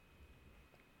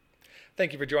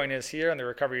Thank you for joining us here on the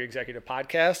Recovery Executive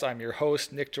Podcast. I'm your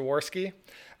host, Nick Jaworski.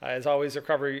 As always, the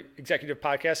Recovery Executive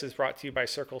Podcast is brought to you by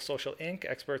Circle Social Inc.,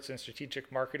 experts in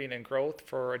strategic marketing and growth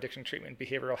for addiction treatment and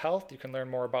behavioral health. You can learn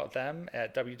more about them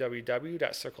at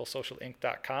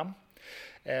www.circlesocialinc.com.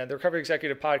 And the Recovery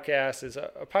Executive Podcast is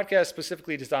a podcast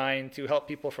specifically designed to help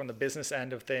people from the business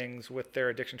end of things with their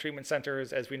addiction treatment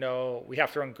centers. As we know, we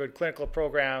have to run good clinical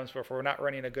programs, but if we're not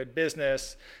running a good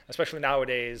business, especially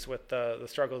nowadays with the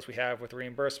struggles we have with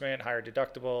reimbursement, higher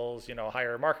deductibles,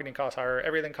 higher marketing costs, higher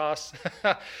everything costs,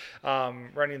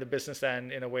 running the business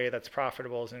end in a way that's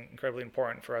profitable is incredibly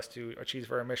important for us to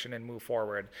achieve our mission and move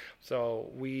forward. So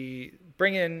we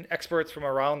bring in experts from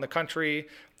around the country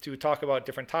to talk about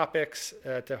different topics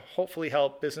to hopefully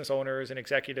help business owners and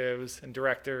executives and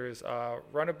directors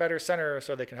run a better center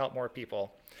so they can help more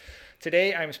people.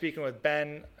 Today, I'm speaking with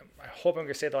Ben. I hope I'm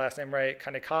going to say the last name right.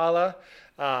 Kaneaikala.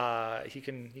 He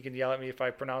can yell at me if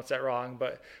I pronounce that wrong,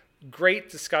 but great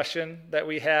discussion that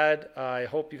we had. I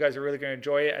hope you guys are really going to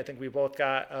enjoy it. I think we both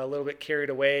got a little bit carried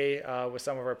away with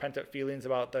some of our pent-up feelings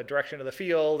about the direction of the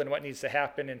field and what needs to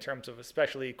happen in terms of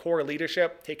especially core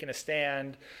leadership, taking a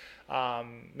stand,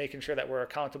 making sure that we're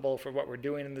accountable for what we're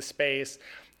doing in the space.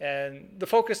 And the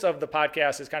focus of the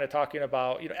podcast is kind of talking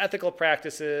about ethical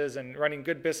practices and running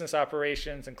good business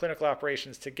operations and clinical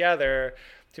operations together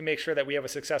to make sure that we have a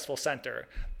successful center.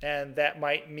 And that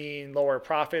might mean lower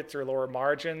profits or lower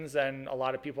margins than a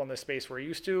lot of people in this space were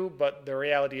used to. But the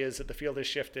reality is that the field has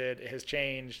shifted, it has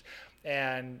changed,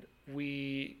 and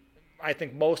I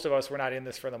think most of us, we're not in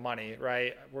this for the money,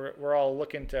 right? We're all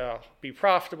looking to be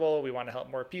profitable. We want to help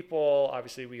more people.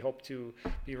 Obviously, we hope to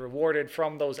be rewarded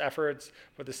from those efforts.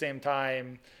 But at the same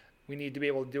time, we need to be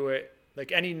able to do it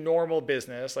like any normal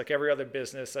business, like every other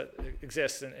business that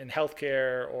exists in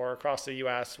healthcare or across the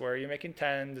U.S., where you're making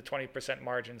 10 to 20%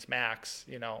 margins max,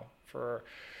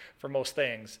 for most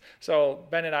things. So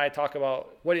Ben and I talk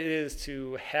about what it is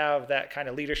to have that kind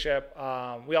of leadership.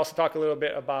 We also talk a little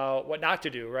bit about what not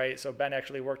to do, right? So Ben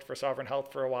actually worked for Sovereign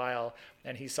Health for a while,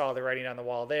 and he saw the writing on the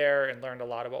wall there and learned a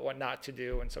lot about what not to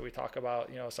do. And so we talk about,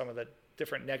 some of the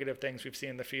different negative things we've seen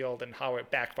in the field and how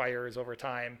it backfires over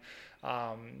time.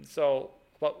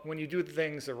 But when you do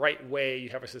things the right way, you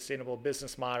have a sustainable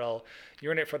business model,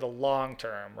 you're in it for the long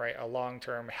term, right? A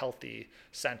long-term healthy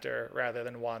center rather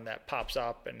than one that pops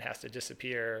up and has to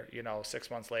disappear, 6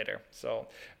 months later. So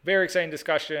very exciting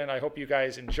discussion. I hope you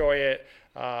guys enjoy it.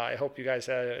 I hope you guys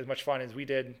had as much fun as we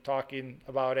did talking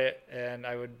about it. And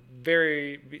I would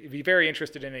be very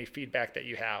interested in any feedback that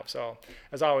you have. So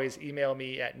as always, email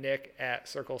me at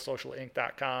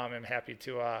nick@circlesocialinc.com. I'm happy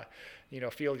to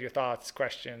field your thoughts,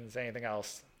 questions, anything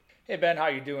else. Hey, Ben, how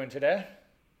you doing today?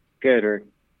 Good, Rick.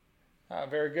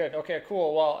 Very good. Okay,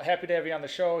 cool. Well, happy to have you on the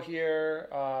show here.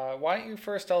 Why don't you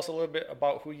first tell us a little bit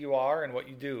about who you are and what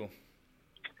you do?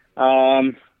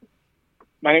 My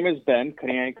name is Ben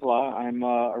Kaneaikala. I'm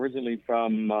originally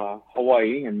from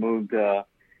Hawaii and moved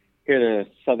here to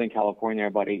Southern California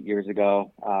about 8 years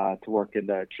ago to work in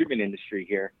the treatment industry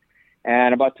here.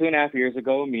 And about 2.5 years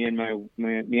ago, me and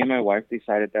my wife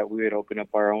decided that we would open up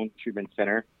our own treatment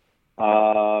center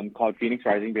called Phoenix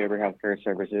Rising Behavioral Healthcare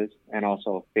Services, and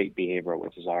also Fate Behavioral,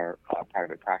 which is our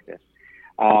private practice.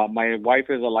 My wife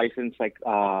is a licensed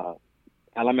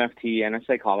LMFT and a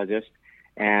psychologist,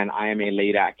 and I am a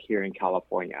LADAC here in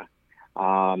California.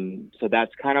 So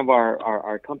that's kind of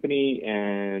our company,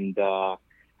 and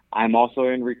I'm also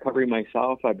in recovery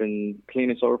myself. I've been clean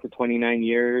and sober for 29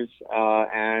 years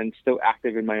and still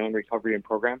active in my own recovery and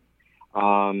program.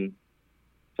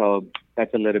 So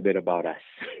that's a little bit about us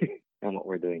and what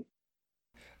we're doing.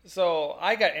 So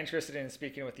I got interested in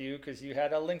speaking with you because you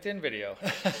had a LinkedIn video.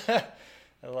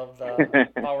 I love the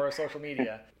power of social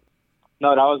media.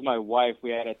 No, that was my wife.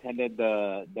 We had attended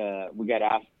I got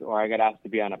asked to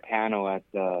be on a panel at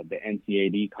the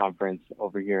NCAD conference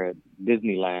over here at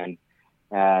Disneyland.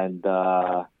 And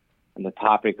the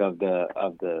topic of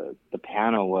the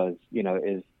panel was,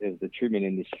 is the treatment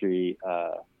industry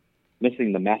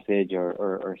missing the message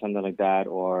or something like that,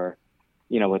 or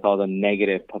with all the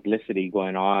negative publicity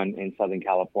going on in Southern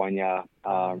California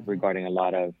regarding a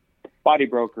lot of body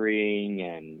brokering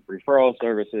and referral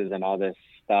services and all this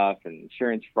stuff and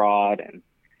insurance fraud and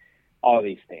all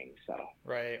these things. So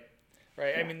right.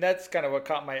 I mean, that's kind of what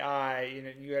caught my eye.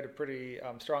 You had a pretty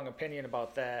strong opinion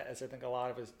about that, as I think a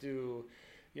lot of us do.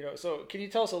 So can you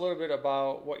tell us a little bit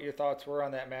about what your thoughts were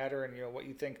on that matter and, what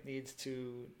you think needs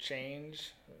to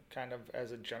change kind of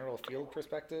as a general field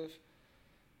perspective?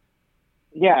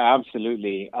 Yeah,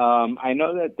 absolutely. I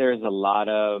know that there's a lot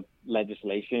of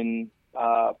legislation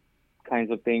kinds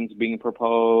of things being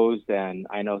proposed, and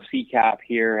I know CCAP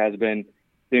here has been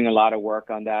doing a lot of work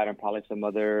on that, and probably some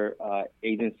other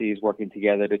agencies working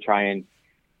together to try and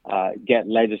get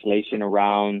legislation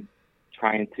around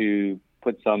trying to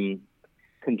put some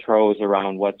controls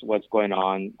around what's going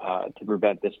on to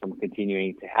prevent this from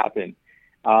continuing to happen.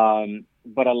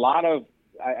 But a lot of,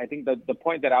 I think the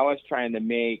point that I was trying to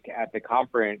make at the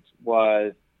conference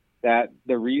was that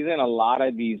the reason a lot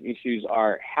of these issues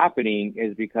are happening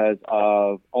is because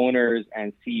of owners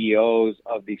and CEOs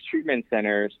of these treatment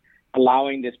centers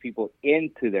allowing these people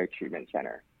into their treatment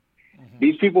center. Mm-hmm.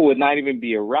 These people would not even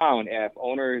be around if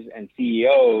owners and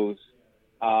CEOs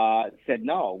said,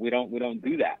 no, we don't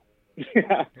do that.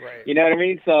 Right. You know what I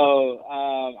mean? So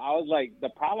I was like, the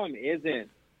problem isn't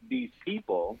these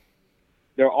people.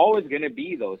 There are always going to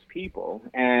be those people.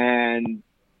 And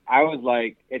I was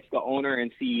like, it's the owner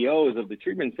and CEOs of the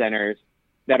treatment centers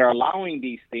that are allowing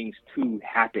these things to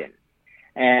happen.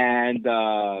 And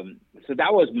so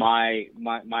that was my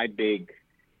big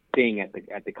thing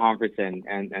at the conference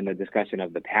and the discussion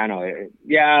of the panel.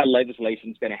 Yeah,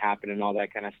 legislation's going to happen and all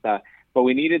that kind of stuff, but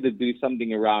we needed to do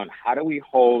something around how do we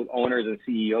hold owners and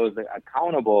CEOs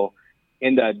accountable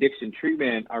in the addiction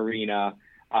treatment arena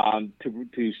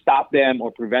to stop them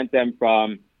or prevent them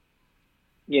from,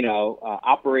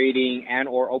 operating and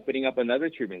or opening up another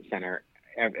treatment center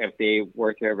if they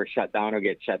were to ever shut down or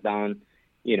get shut down,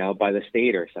 by the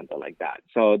state or something like that.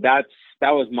 So that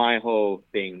was my whole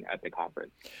thing at the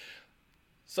conference.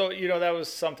 So, that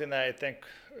was something that I think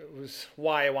was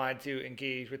why I wanted to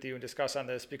engage with you and discuss on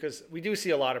this, because we do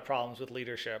see a lot of problems with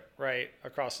leadership, right,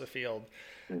 across the field.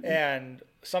 Mm-hmm. And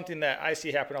something that I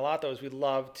see happen a lot, though, is we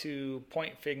love to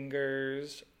point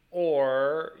fingers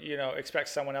or, expect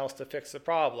someone else to fix the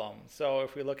problem. So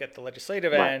if we look at the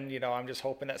legislative end, I'm just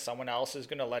hoping that someone else is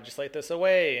going to legislate this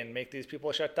away and make these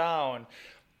people shut down.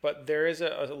 But there is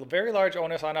a very large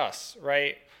onus on us,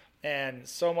 right? And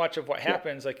so much of what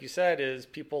happens, like you said, is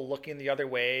people looking the other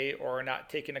way or not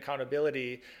taking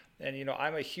accountability. And,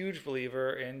 I'm a huge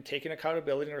believer in taking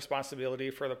accountability and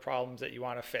responsibility for the problems that you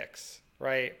want to fix,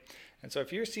 right? And so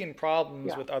if you're seeing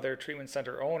problems with other treatment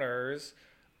center owners,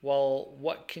 well,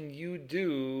 what can you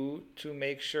do to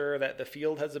make sure that the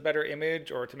field has a better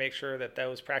image or to make sure that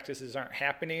those practices aren't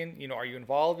happening? Are you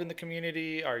involved in the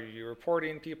community? Are you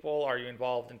reporting people? Are you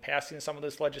involved in passing some of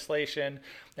this legislation?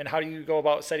 And how do you go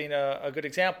about setting a good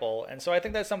example? And so I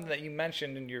think that's something that you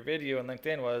mentioned in your video on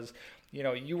LinkedIn was,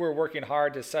 you were working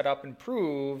hard to set up and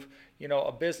prove,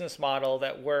 a business model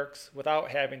that works without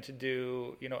having to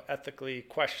do, ethically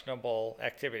questionable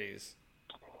activities.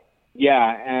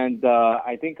 Yeah, and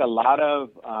I think a lot of,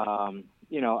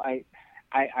 I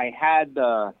had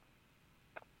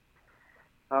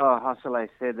how shall I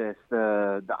say this,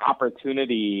 the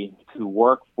opportunity to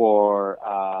work for,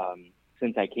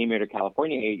 since I came here to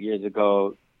California 8 years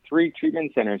ago, 3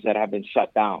 treatment centers that have been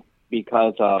shut down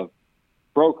because of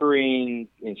brokering,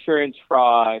 insurance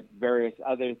fraud, various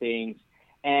other things.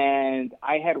 And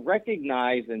I had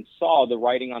recognized and saw the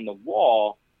writing on the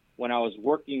wall when I was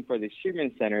working for the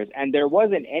treatment centers, and there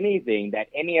wasn't anything that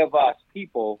any of us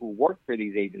people who worked for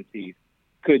these agencies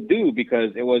could do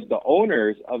because it was the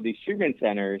owners of these treatment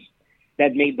centers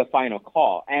that made the final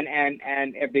call. And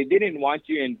if they didn't want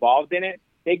you involved in it,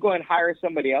 they go and hire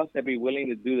somebody else that'd be willing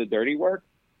to do the dirty work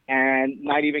and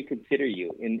not even consider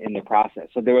you in the process.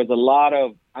 So there was a lot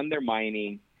of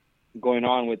undermining going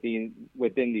on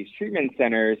within these treatment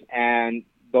centers, and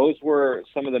those were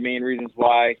some of the main reasons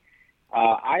why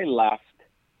I left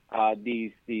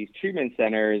these treatment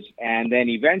centers, and then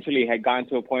eventually had gone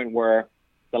to a point where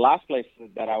the last place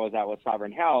that I was at was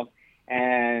Sovereign Health,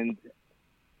 and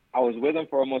I was with them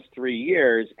for almost 3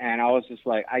 years, and I was just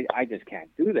like, I just can't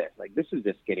do this. Like, this is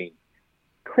just getting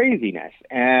craziness.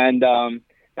 And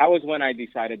that was when I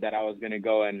decided that I was going to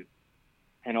go and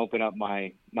open up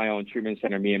my own treatment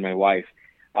center, me and my wife,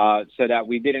 so that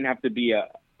we didn't have to be a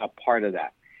part of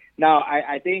that. Now,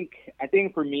 I think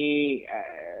for me,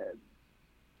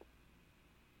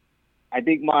 I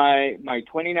think my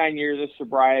 29 years of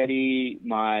sobriety,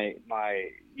 my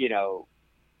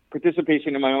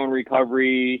participation in my own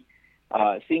recovery,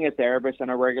 seeing a therapist on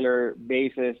a regular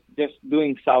basis, just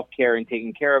doing self-care and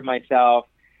taking care of myself.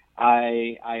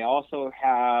 I also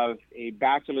have a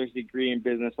bachelor's degree in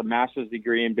business, a master's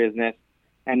degree in business,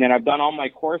 and then I've done all my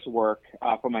coursework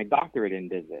for my doctorate in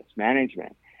business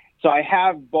management. So I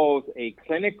have both a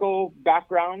clinical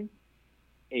background,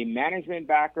 a management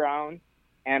background,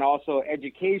 and also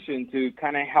education to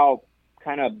kind of help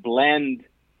blend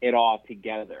it all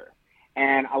together.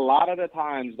 And a lot of the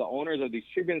times the owners of these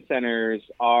treatment centers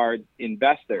are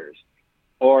investors,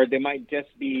 or they might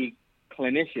just be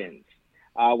clinicians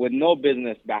with no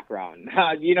business background.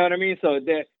 You know what I mean? So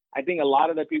I think a lot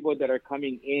of the people that are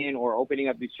coming in or opening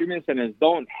up these treatment centers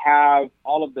don't have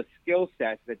all of the skill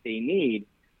sets that they need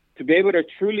to be able to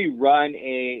truly run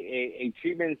a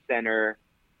treatment center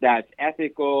that's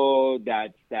ethical,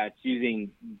 that's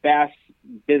using best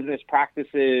business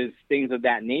practices, things of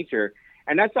that nature.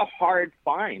 And that's a hard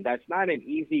find. That's not an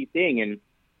easy thing. And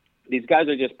these guys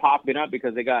are just popping up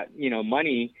because they got,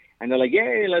 money, and they're like,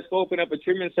 "Yay, let's go open up a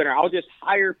treatment center. I'll just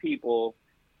hire people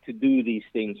to do these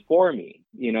things for me."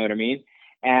 You know what I mean?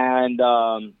 And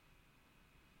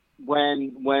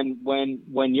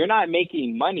when you're not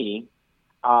making money,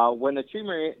 when the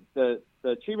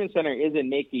treatment center isn't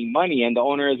making money, and the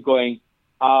owner is going,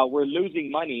 "We're losing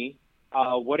money.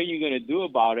 What are you going to do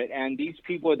about it?" And these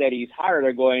people that he's hired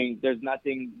are going, "There's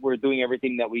nothing. We're doing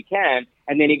everything that we can."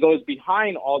 And then he goes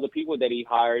behind all the people that he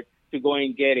hired to go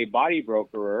and get a body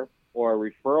broker or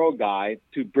a referral guy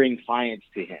to bring clients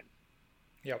to him.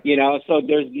 Yep. So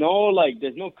there's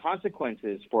no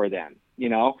consequences for them.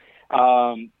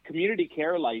 Community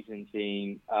care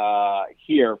licensing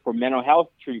here for mental health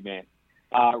treatment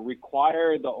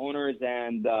require the owners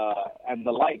and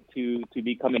the like to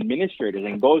become administrators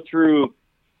and go through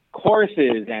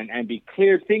courses and be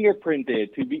cleared,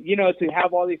 fingerprinted, to be to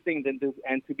have all these things and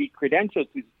to be credentialed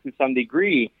to some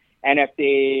degree. And if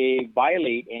they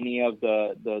violate any of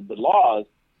the laws,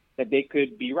 that they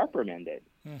could be reprimanded.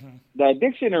 Mm-hmm. The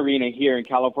addiction arena here in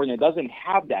California doesn't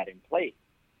have that in place.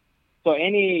 So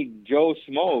any Joe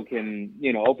Schmo can,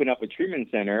 open up a treatment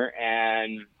center,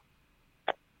 and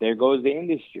there goes the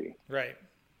industry. Right.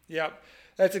 Yep.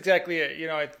 That's exactly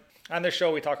it. On this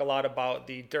show, we talk a lot about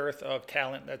the dearth of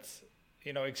talent that's,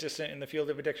 existent in the field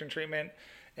of addiction treatment.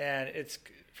 And it's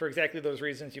for exactly those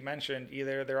reasons you mentioned.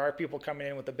 Either there are people coming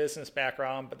in with a business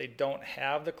background, but they don't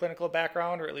have the clinical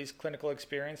background or at least clinical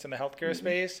experience in the healthcare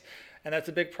space. And that's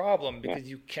a big problem because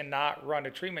you cannot run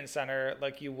a treatment center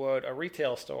like you would a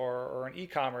retail store or an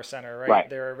e-commerce center, right?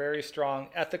 There are very strong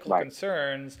ethical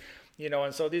concerns,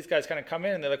 and so these guys kind of come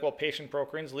in and they're like, "Well, patient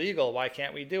brokering's legal. Why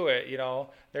can't we do it?"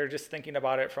 They're just thinking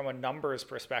about it from a numbers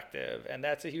perspective. And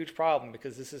that's a huge problem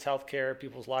because this is healthcare.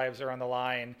 People's lives are on the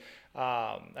line.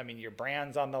 Your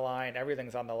brand's on the line,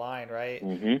 everything's on the line, right?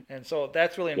 Mm-hmm. And so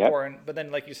that's really important. But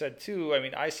then, like you said too,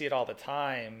 I see it all the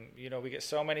time. We get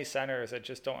so many centers that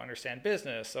just don't understand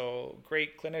business. So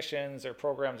great clinicians, their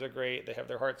programs are great, they have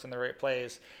their hearts in the right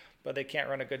place, but they can't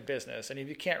run a good business. And if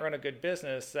you can't run a good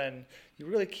business, then you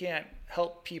really can't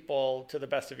help people to the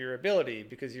best of your ability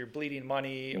because you're bleeding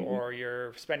money or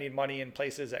you're spending money in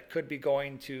places that could be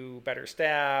going to better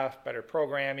staff, better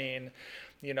programming,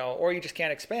 or you just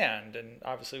can't expand. And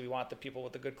obviously we want the people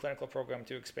with a good clinical program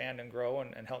to expand and grow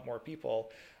and help more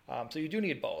people. So you do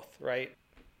need both, right?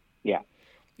 Yeah.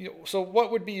 So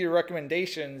what would be your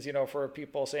recommendations, for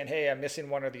people saying, "Hey, I'm missing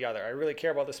one or the other. I really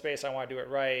care about the space. I want to do it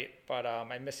right, but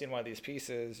I'm missing one of these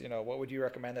pieces." What would you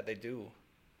recommend that they do?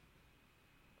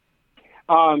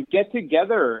 Get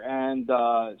together and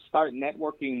start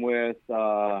networking with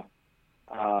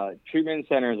treatment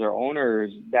centers or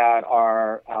owners that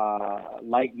are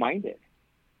like-minded.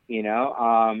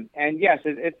 And yes,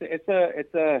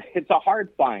 it's a hard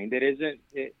find. It isn't.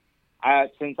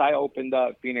 Since I opened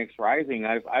up Phoenix Rising,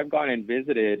 I've gone and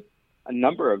visited a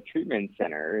number of treatment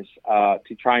centers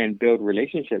to try and build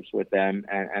relationships with them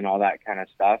and all that kind of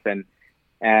stuff. And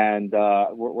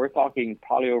we're talking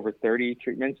probably over 30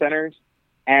 treatment centers,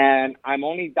 and I'm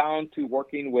only down to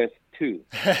working with 2.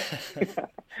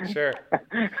 Sure.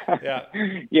 Yeah.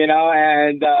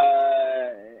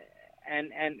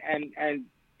 And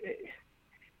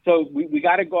so we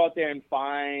got to go out there and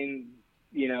find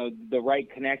the right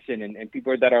connection and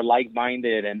people that are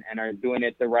like-minded and are doing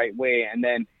it the right way. And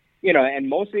then, and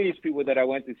most of these people that I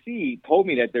went to see told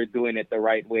me that they're doing it the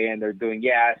right way and they're doing,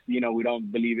 we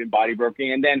don't believe in body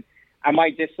broking. And then I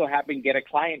might just so happen get a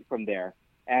client from there.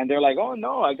 And they're like, "Oh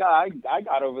no, I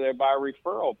got over there by a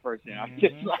referral person." I'm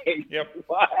just like,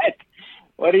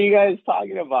 What are you guys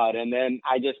talking about? And then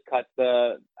I just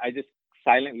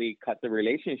silently cut the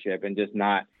relationship and just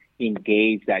not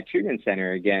engage that treatment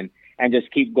center again. And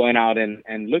just keep going out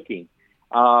and looking.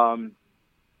 And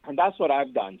that's what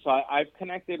I've done. So I've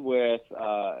connected with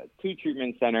 2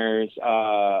 treatment centers,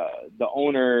 the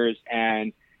owners,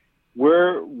 and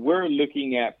we're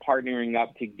looking at partnering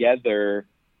up together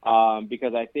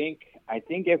because I think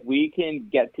if we can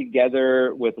get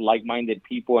together with like-minded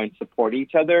people and support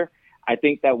each other, I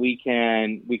think that we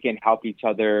can help each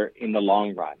other in the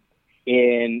long run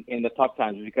in the tough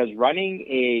times, because running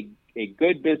a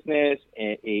good business,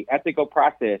 a ethical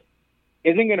practice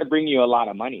isn't going to bring you a lot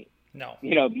of money. No.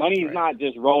 Money is not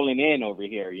just rolling in over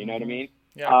here. You know what I mean?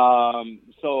 Yeah.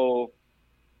 So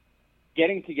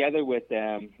getting together with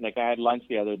them, like I had lunch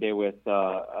the other day with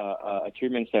a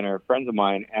treatment center, friends of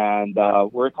mine, and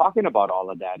we're talking about all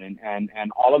of that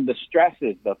and all of the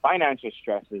stresses, the financial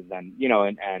stresses, and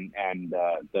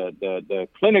the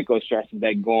clinical stresses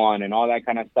that go on and all that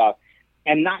kind of stuff,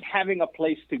 and not having a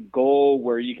place to go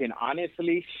where you can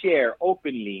honestly share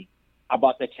openly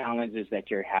about the challenges that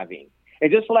you're having.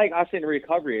 It's just like us in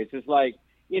recovery. It's just like,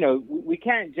 we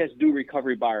can't just do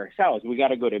recovery by ourselves. We got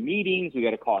to go to meetings. We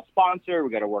got to call a sponsor. We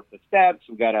got to work the steps.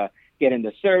 We got to get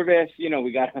into service.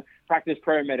 We got to practice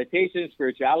prayer, meditation,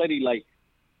 spirituality. Like,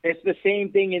 it's the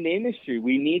same thing in the industry.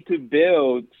 We need to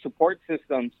build support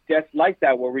systems just like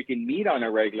that, where we can meet on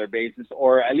a regular basis,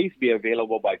 or at least be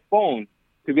available by phone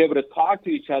to be able to talk to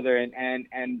each other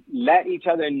and let each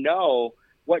other know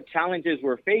what challenges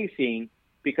we're facing,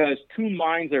 because two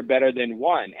minds are better than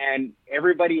one. And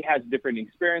everybody has different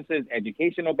experiences,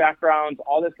 educational backgrounds,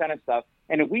 all this kind of stuff.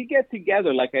 And if we get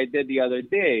together, like I did the other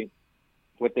day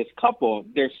with this couple,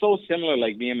 they're so similar,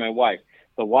 like me and my wife.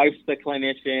 The wife's the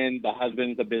clinician, the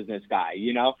husband's the business guy,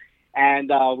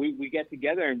 And we get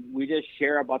together and we just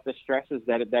share about the stresses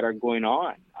that are going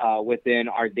on within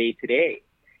our day-to-day.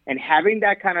 And having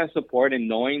that kind of support and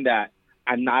knowing that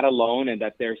I'm not alone and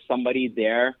that there's somebody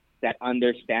there that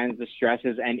understands the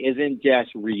stresses and isn't just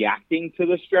reacting to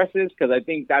the stresses. Because I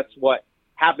think that's what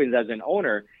happens as an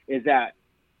owner, is that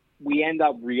we end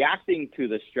up reacting to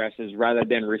the stresses rather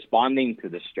than responding to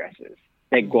the stresses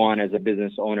that go on as a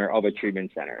business owner of a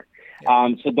treatment center. Yeah.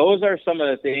 So those are some of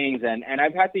the things. And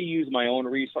I've had to use my own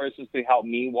resources to help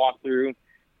me walk through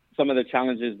some of the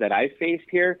challenges that I faced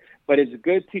here. But it's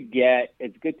good to get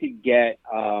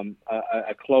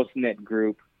a close-knit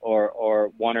group,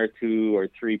 or one or two or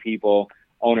three people,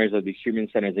 owners of these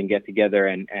treatment centers, and get together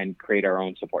and create our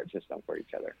own support system for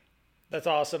each other. That's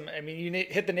awesome. I mean, you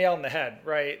hit the nail on the head,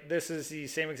 right? This is the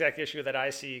same exact issue that I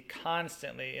see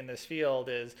constantly in this field.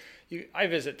 I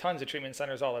visit tons of treatment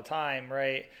centers all the time,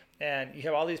 right? And you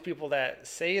have all these people that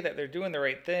say that they're doing the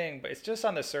right thing, but it's just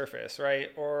on the surface, right?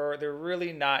 Or they're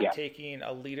really not taking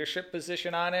a leadership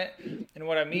position on it. And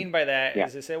what I mean by that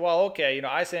is they say, well, okay,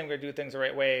 I say I'm going to do things the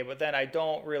right way, but then I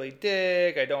don't really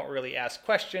dig. I don't really ask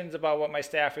questions about what my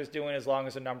staff is doing as long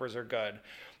as the numbers are good.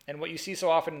 And what you see so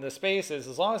often in the space is,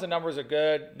 as long as the numbers are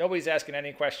good, nobody's asking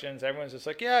any questions. Everyone's just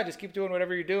like, yeah, just keep doing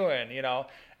whatever you're doing,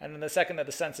 And then the second that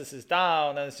the census is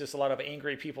down, then it's just a lot of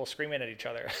angry people screaming at each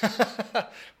other,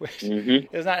 which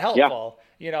is not helpful,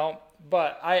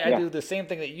 But I do the same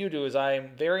thing that you do. Is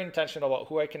I'm very intentional about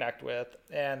who I connect with,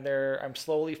 and I'm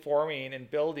slowly forming and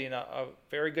building a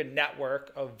very good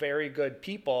network of very good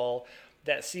people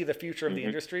that see the future of the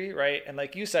industry, right? And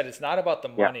like you said, it's not about the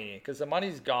money, because the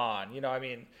money's gone.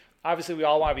 Obviously we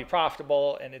all want to be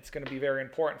profitable, and it's going to be very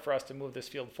important for us to move this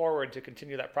field forward to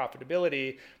continue that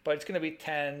profitability, but it's going to be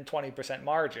 10, 20%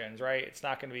 margins, right? It's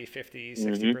not going to be 50,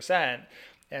 60%.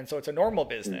 And so it's a normal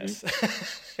business.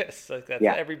 It's like that's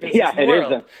every business in the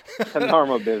world. It is a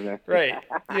normal business. Right.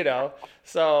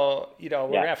 So, we're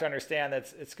going to have to understand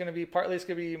that it's going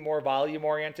to be more volume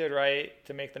oriented, right?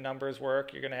 To make the numbers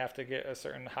work, you're going to have to get a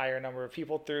certain higher number of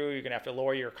people through. You're going to have to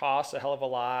lower your costs a hell of a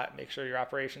lot, make sure your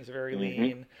operations are very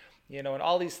lean, and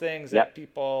all these things that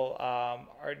people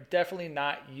are definitely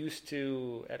not used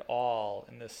to at all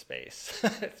in this space.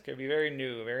 It's going to be very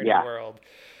new world.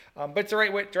 But it's the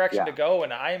right direction to go,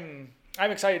 and I'm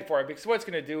excited for it, because what it's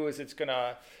going to do is it's going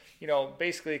to,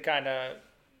 basically kind of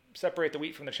separate the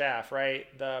wheat from the chaff, right?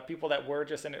 The people that were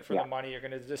just in it for the money are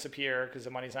going to disappear because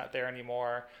the money's not there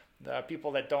anymore. The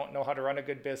people that don't know how to run a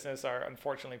good business are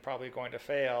unfortunately probably going to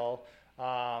fail,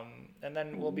 and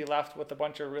then we'll be left with a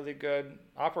bunch of really good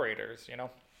operators,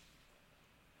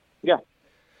 Yeah.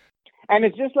 And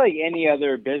it's just like any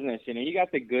other business, you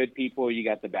got the good people, you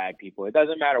got the bad people. It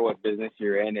doesn't matter what business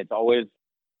you're in. You're always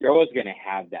going to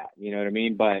have that, you know what I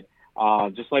mean? But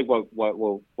just like what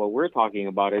we're talking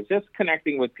about is just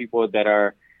connecting with people that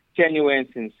are genuine,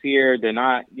 sincere. They're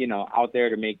not, out there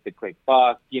to make the quick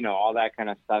buck, all that kind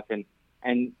of stuff.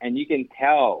 And you can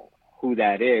tell who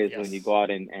that is when you go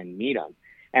out and meet them.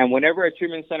 And whenever a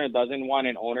treatment center doesn't want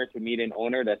an owner to meet an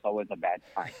owner, that's always a bad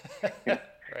sign.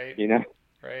 Right.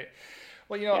 Right.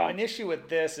 Well, an issue with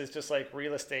this is just like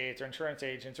real estate or insurance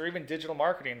agents or even digital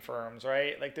marketing firms,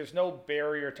 right? Like there's no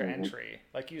barrier to entry.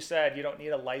 Like you said, you don't need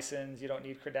a license, you don't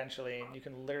need credentialing. You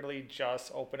can literally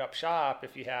just open up shop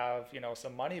if you have,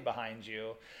 some money behind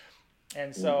you.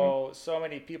 And so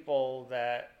many people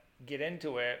that get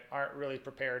into it aren't really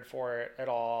prepared for it at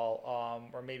all,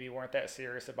 or maybe weren't that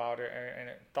serious about it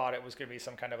and thought it was going to be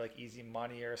some kind of like easy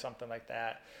money or something like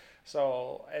that.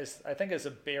 So as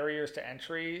the barriers to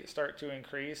entry start to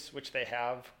increase, which they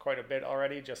have quite a bit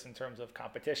already, just in terms of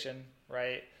competition,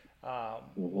 right? Hmm.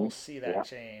 We'll see that Yeah.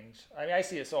 change. I mean, I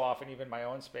see it so often, even in my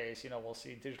own space. We'll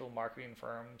see digital marketing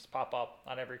firms pop up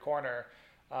on every corner,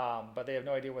 but they have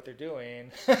no idea what they're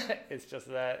doing. It's just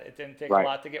that it didn't take a Right.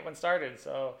 lot to get one started,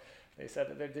 so they said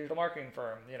that they're a digital marketing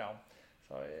firm.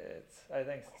 So I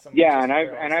think some Yeah, and interesting I've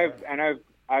parallels and I've there. and I've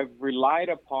I've relied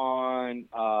upon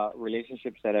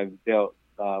relationships that I've built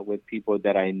with people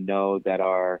that I know that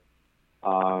are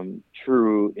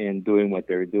true in doing what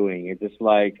they're doing. It's just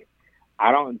like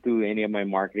I don't do any of my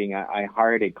marketing. I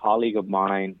hired a colleague of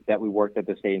mine that we worked at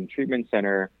the same treatment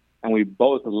center, and we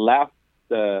both left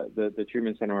the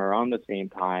treatment center around the same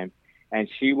time. And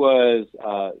she was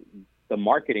the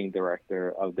marketing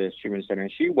director of this treatment center,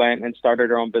 and she went and started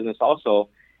her own business also.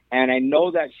 And I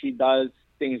know that she does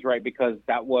things right because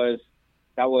that was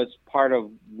part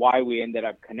of why we ended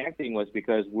up connecting was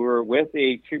because we were with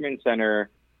a treatment center.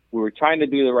 We were trying to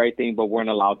do the right thing, but weren't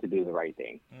allowed to do the right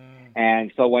thing. Mm,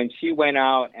 And so when she went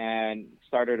out and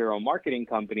started her own marketing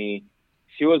company,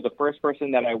 she was the first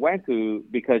person that I went to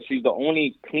because she's the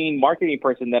only clean marketing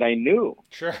person that I knew,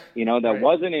 sure. that Right.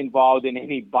 wasn't involved in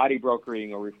any body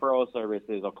brokering or referral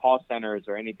services or call centers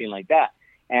or anything like that.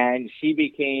 And she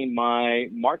became my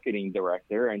marketing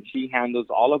director, and she handles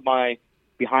all of my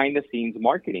behind the scenes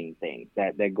marketing things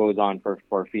that goes on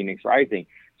for Phoenix Rising.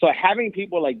 So having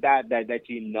people like that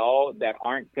that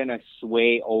aren't gonna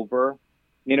sway over,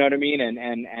 you know what I mean,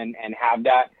 and have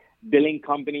that. Billing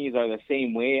companies are the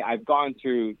same way. I've gone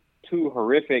through two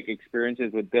horrific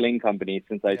experiences with billing companies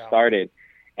since I Yeah. started,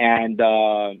 and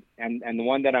the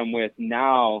one that I'm with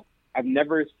now, I've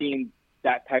never seen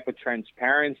that type of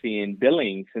transparency in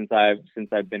billing since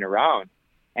I've been around,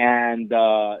 and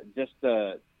just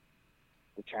the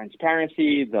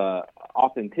transparency, the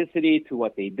authenticity to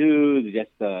what they do, just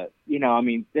I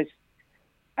mean, this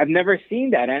I've never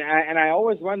seen that, and I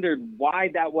always wondered why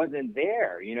that wasn't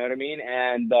there. You know what I mean?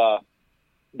 And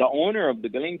the owner of the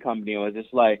billing company was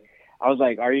just like, I was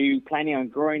like, "Are you planning on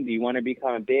growing? Do you want to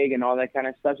become big and all that kind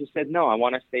of stuff?" She said, "No, I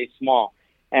want to stay small."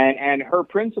 And her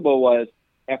principle was,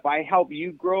 "If I help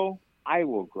you grow, I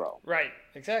will grow." Right.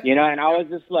 Exactly. And Yep.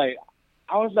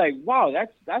 I was like, "Wow,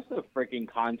 that's a freaking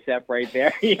concept right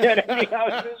there." You know what I mean? I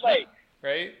was just like,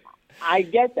 Right. I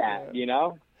get that,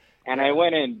 Yeah. And I Yeah.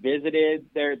 went and visited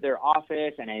their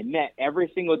office, and I met every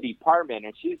single department,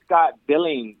 and she's got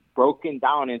billing broken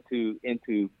down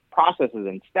into processes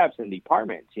and steps and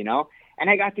departments. And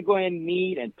I got to go and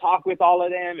meet and talk with all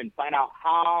of them and find out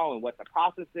how and what the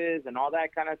process is and all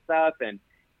that kind of stuff.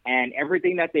 And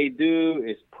everything that they do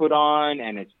is put on,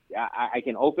 and I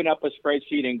can open up a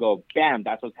spreadsheet and go, bam,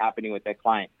 that's what's happening with that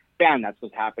client. Bam, that's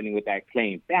what's happening with that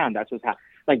claim. Bam, that's what's happening.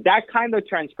 Like that kind of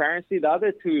transparency. The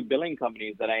other two billing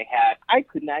companies that I had, I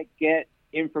could not get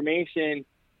information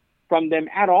from them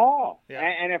at all. Yeah.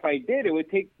 And if I did, it would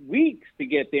take weeks to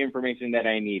get the information that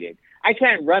I needed. I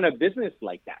can't run a business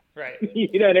like that. Right.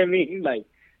 You know what I mean? Like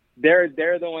they're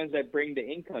the ones that bring the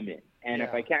income in. And if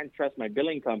Yeah. I can't trust my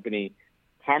billing company,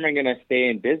 how am I going to stay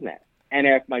in business? And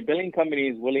if my billing company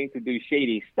is willing to do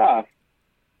shady stuff,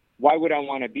 why would I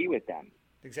want to be with them?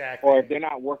 Or Exactly. if they're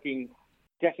not working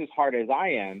just as hard as I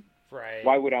am, Right.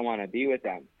 why would I want to be with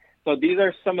them? So these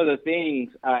are some of the things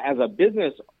as a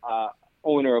business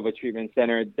owner of a treatment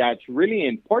center that's really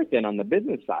important on the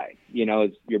business side.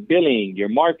 It's your billing, your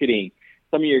marketing,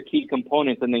 some of your key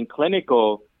components, and then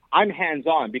clinical. I'm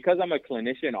hands-on because I'm a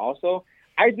clinician. Also,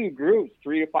 I do groups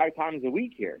 3 to 5 times a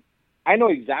week here. I know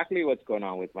exactly what's going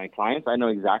on with my clients. I know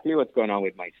exactly what's going on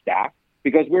with my staff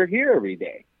because we're here every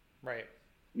day. Right.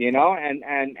 Yep.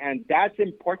 And that's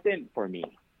important for me.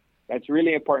 That's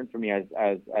really important for me as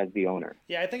the owner.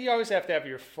 Yeah, I think you always have to have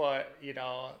your foot,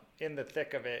 in the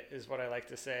thick of it, is what I like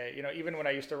to say. Even when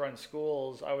I used to run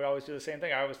schools, I would always do the same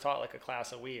thing. I always taught like a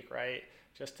class a week, right?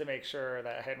 Just to make sure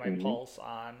that I had my Hmm. pulse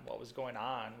on what was going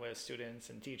on with students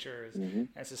and teachers. Hmm. And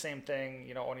it's the same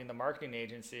thing, owning the marketing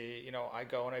agency. I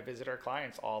go and I visit our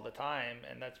clients all the time,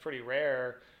 and that's pretty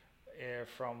rare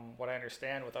from what I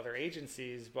understand with other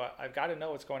agencies. But I've got to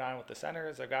know what's going on with the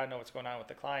centers. I've got to know what's going on with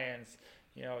the clients,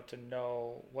 to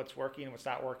know what's working, what's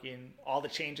not working, all the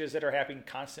changes that are happening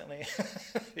constantly.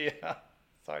 Yeah,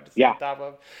 it's hard to stay on Yeah. top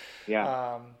of.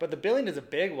 Yeah. But the billing is a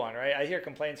big one, right? I hear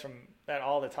complaints from that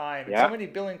all the time. And so Yeah. many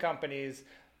billing companies,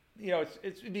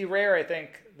 it'd be rare, I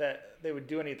think, that they would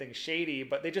do anything shady,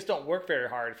 but they just don't work very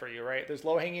hard for you, right? There's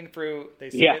low hanging fruit. They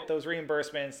Yeah. submit those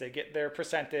reimbursements, they get their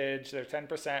percentage, their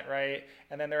 10%, right?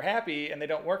 And then they're happy and they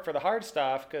don't work for the hard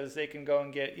stuff because they can go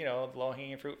and get, the low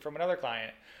hanging fruit from another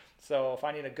client. So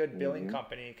finding a good billing Hmm.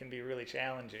 company can be really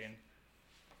challenging.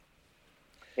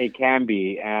 It can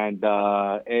be, and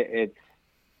it's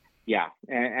yeah,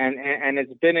 and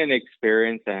it's been an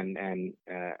experience, and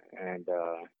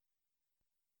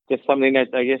just something that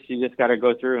I guess you just got to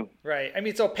go through. Right. I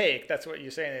mean, it's opaque. That's what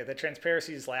you're saying. The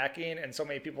transparency is lacking, and so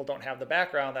many people don't have the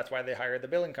background. That's why they hire the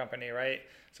billing company, right?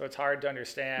 So it's hard to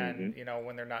understand, Hmm.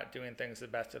 when they're not doing things the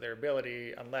best of their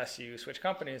ability, unless you switch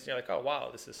companies. And you're like, oh wow,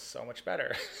 this is so much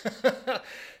better.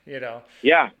 you know.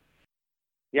 Yeah,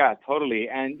 yeah, totally.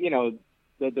 And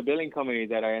the billing company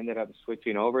that I ended up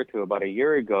switching over to about a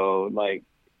year ago, like,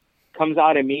 comes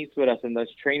out and meets with us and does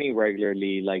training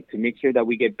regularly, like to make sure that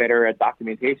we get better at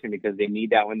documentation because they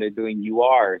need that when they're doing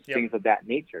URs, Yep. things of that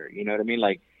nature. You know what I mean?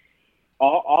 Like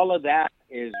all of that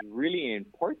is really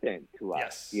important to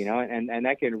us, Yes. and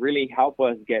that can really help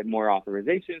us get more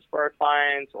authorizations for our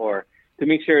clients or to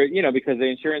make sure, because the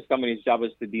insurance company's job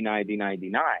is to deny, deny,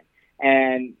 deny.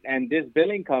 And this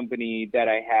billing company that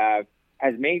I have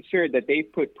has made sure that they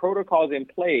put protocols in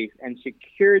place and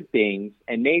secured things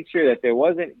and made sure that there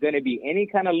wasn't going to be any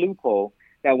kind of loophole,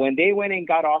 that when they went and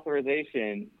got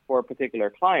authorization for a particular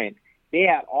client, they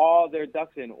had all their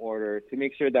ducks in order to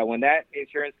make sure that when that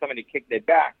insurance company kicked it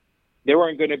back, they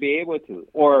weren't going to be able to.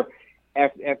 Or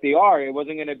if they are, it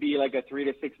wasn't going to be like a 3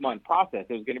 to 6 month process.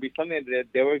 It was going to be something that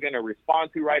they were going to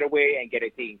respond to right away and get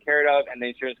it taken care of, and the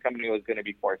insurance company was going to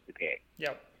be forced to pay.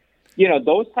 Yep.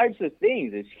 Those types of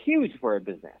things is huge for a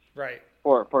business, Right.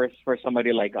 for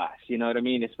somebody like us. You know what I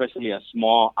mean? Especially a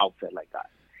small outfit like us.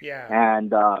 Yeah.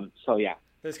 And so, yeah.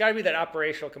 There's got to be that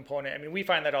operational component. I mean, we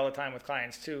find that all the time with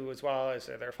clients too, as well as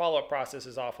their follow-up process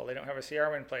is awful. They don't have a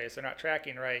CRM in place. They're not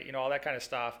tracking right. All that kind of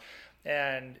stuff.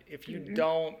 And if you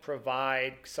don't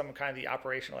provide some kind of the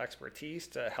operational expertise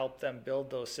to help them build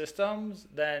those systems,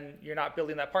 then you're not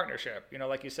building that partnership.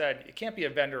 Like you said, it can't be a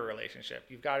vendor relationship.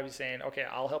 You've got to be saying, okay,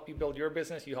 I'll help you build your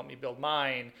business. You help me build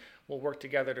mine. We'll work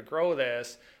together to grow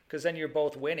this, because then you're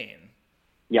both winning.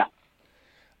 Yeah.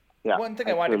 Yeah. One thing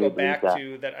I wanted to go back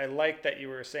to that I like that you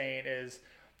were saying is,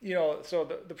 so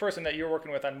the person that you're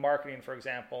working with on marketing, for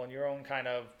example, and your own kind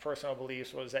of personal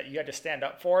beliefs was that you had to stand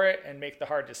up for it and make the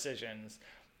hard decisions.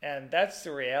 And that's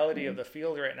the reality of the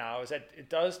field right now, is that it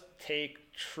does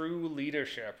take true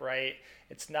leadership, right?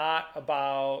 It's not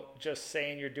about just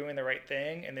saying you're doing the right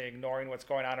thing and then ignoring what's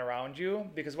going on around you.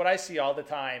 Because what I see all the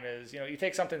time is, you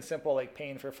take something simple like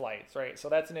paying for flights, right? So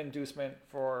that's an inducement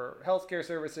for healthcare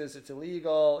services. It's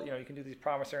illegal. You can do these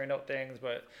promissory note things,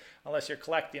 but unless you're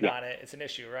collecting on it, it's an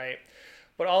issue, right?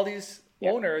 But all these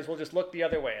owners will just look the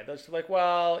other way. They'll just be like,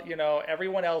 well,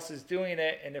 everyone else is doing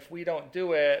it, and if we don't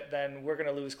do it, then we're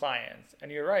going to lose clients. And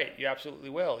you're right. You absolutely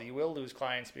will. You will lose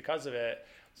clients because of it.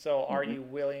 So are you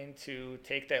willing to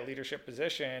take that leadership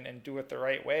position and do it the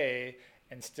right way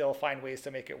and still find ways to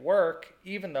make it work,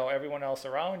 even though everyone else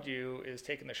around you is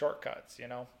taking the shortcuts,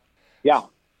 Yeah.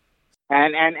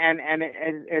 And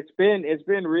it's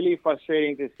been really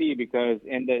frustrating to see, because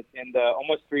in the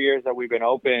almost 3 years that we've been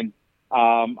open,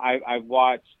 I've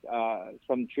watched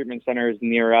some treatment centers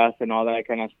near us and all that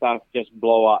kind of stuff just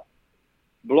blow up,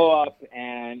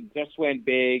 and just went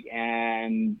big,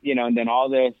 and and then all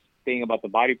this thing about the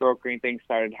body brokering thing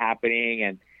started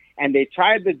happening, and they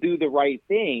tried to do the right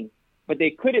thing, but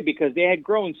they couldn't, because they had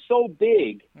grown so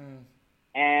big,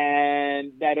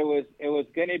 and that it was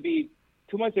going to be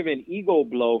too much of an ego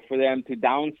blow for them to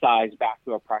downsize back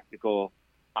to a practical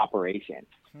operation.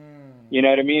 You know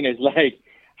what I mean? It's like,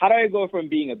 how do I go from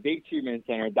being a big treatment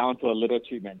center down to a little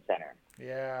treatment center?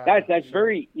 Yeah. That's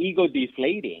very ego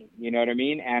deflating. You know what I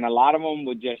mean? And a lot of them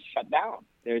would just shut down.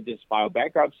 They'd just file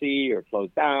bankruptcy or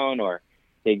close down, or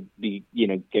they'd be,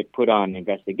 get put on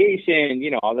investigation,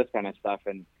 all this kind of stuff.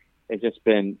 And it's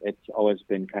always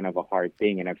been kind of a hard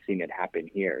thing. And I've seen it happen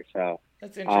here. So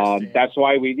that's interesting. That's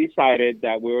why we decided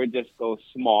that we would just go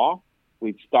small.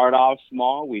 We'd start off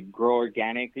small. We'd grow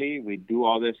organically. We'd do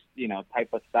all this, type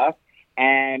of stuff,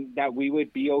 and that we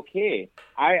would be okay.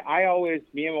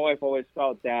 Me and my wife always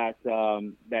felt that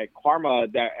that karma,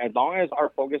 that as long as our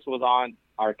focus was on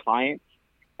our clients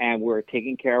and we're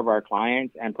taking care of our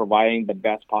clients and providing the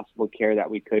best possible care that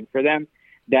we could for them,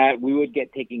 that we would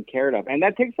get taken care of. And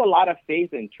that takes a lot of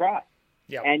faith and trust.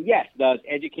 Yep. And yes, does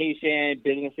education,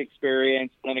 business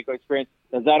experience, clinical experience,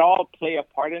 does that all play a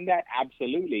part in that?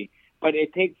 Absolutely. But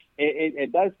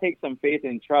it does take some faith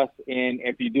and trust in,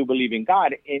 if you do believe in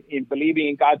God, in believing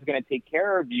in God's going to take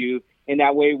care of you in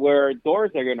that way, where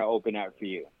doors are going to open up for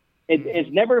you. It's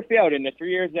never failed in the 3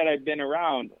 years that I've been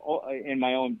around in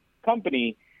my own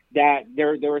company, that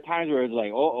there were times where it was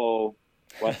like,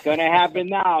 what's going to happen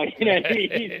now?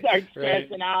 You start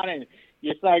stressing out, and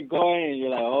you start going, and you're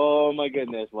like, oh my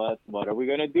goodness, what are we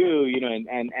going to do?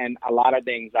 And a lot of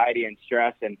the anxiety and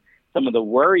stress and some of the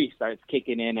worry starts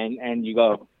kicking in, and you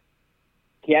go,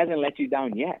 he hasn't let you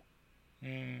down yet.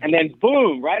 And then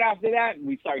boom, right after that,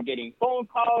 we start getting phone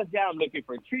calls. Yeah, I'm looking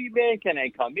for treatment. Can I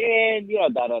come in? You know,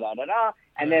 da da da da da.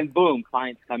 And then boom,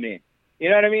 clients come in. You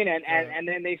know what I mean? And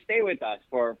then they stay with us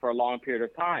for a long period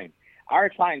of time. Our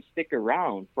clients stick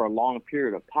around for a long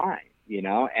period of time, you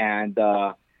know, and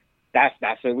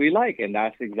that's what we like, and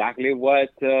that's exactly what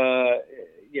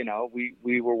you know,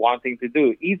 we were wanting to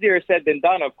do. Easier said than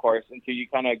done, of course, until you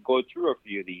kind of go through a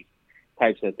few of these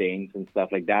types of things and stuff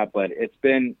like that. But it's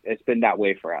been that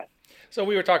way for us. So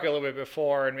we were talking a little bit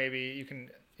before, and maybe you can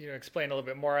explain a little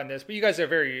bit more on this. But you guys are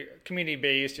very community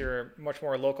based. You're a much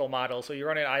more local model. So you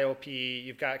run an IOP.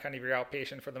 You've got kind of your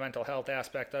outpatient for the mental health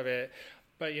aspect of it.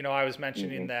 But, I was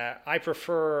mentioning that I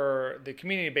prefer the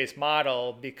community-based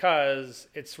model because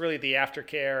it's really the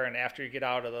aftercare and after you get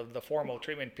out of the formal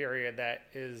treatment period that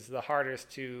is the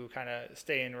hardest to kind of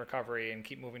stay in recovery and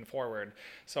keep moving forward.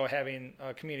 So having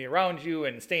a community around you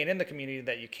and staying in the community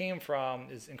that you came from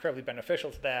is incredibly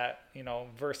beneficial to that,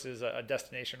 versus a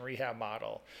destination rehab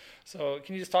model. So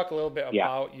can you just talk a little bit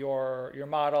about your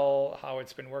model, how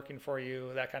it's been working for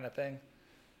you, that kind of thing?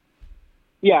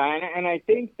 Yeah, and I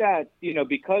think that,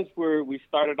 because we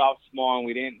started off small and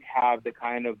we didn't have the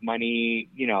kind of money,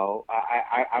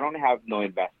 I don't have no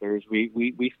investors.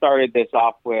 We started this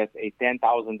off with a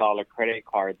 $10,000 credit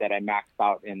card that I maxed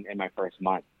out in my first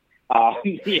month. So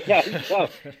it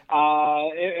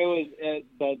was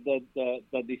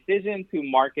the decision to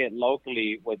market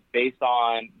locally was based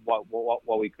on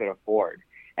what we could afford,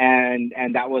 and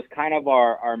that was kind of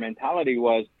our mentality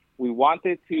was. We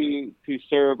wanted to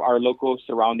serve our local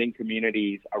surrounding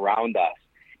communities around us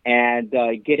and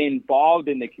get involved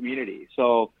in the community.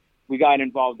 So we got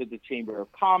involved with the Chamber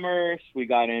of Commerce. We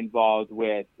got involved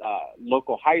with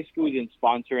local high schools and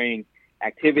sponsoring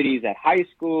activities at high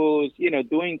schools,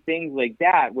 doing things like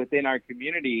that within our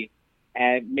community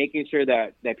and making sure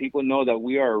that people know that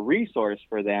we are a resource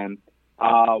for them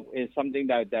is something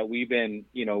that we've been,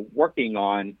 working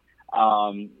on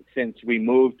since we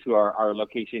moved to our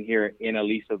location here in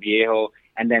Aliso Viejo,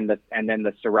 and then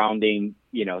the surrounding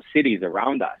cities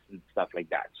around us and stuff like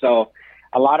that. So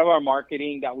a lot of our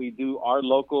marketing that we do are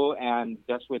local and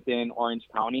just within Orange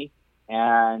County,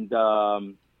 and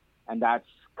that's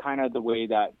kind of the way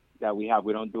that we have.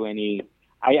 We don't do any.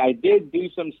 I did do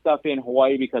some stuff in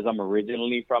Hawaii because I'm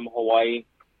originally from Hawaii.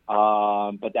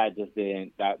 But that just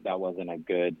didn't, that wasn't a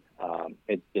good,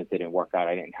 it just didn't work out.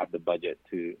 I didn't have the budget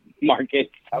to market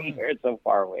somewhere so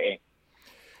far away.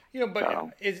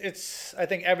 But it's, I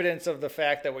think, evidence of the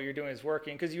fact that what you're doing is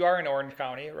working because you are in Orange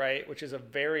County, right? Which is a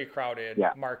very crowded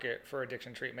market for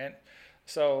addiction treatment.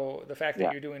 So the fact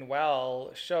that you're doing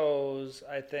well shows,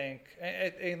 I think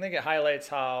it highlights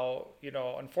how,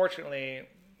 unfortunately,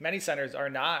 many centers are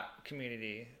not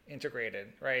community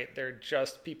integrated, right? They're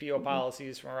just PPO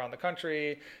policies from around the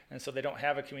country, and so they don't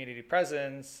have a community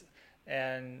presence.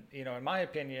 And, in my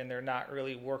opinion, they're not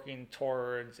really working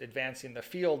towards advancing the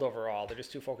field overall. They're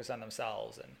just too focused on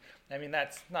themselves. And I mean,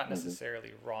 that's not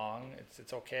necessarily wrong.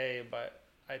 It's okay, but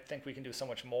I think we can do so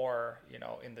much more,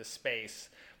 in this space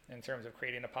in terms of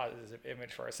creating a positive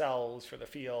image for ourselves, for the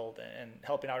field, and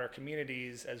helping out our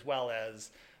communities as well as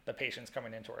the patients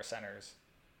coming into our centers.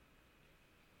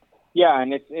 Yeah,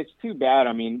 and it's too bad.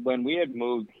 I mean, when we had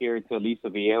moved here to Aliso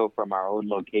Viejo from our old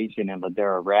location in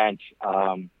Ladera Ranch,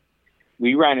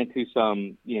 we ran into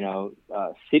some,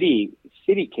 city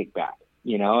kickback,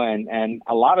 and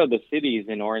a lot of the cities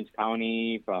in Orange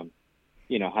County, from,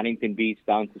 Huntington Beach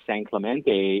down to San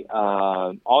Clemente,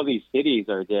 all these cities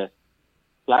are just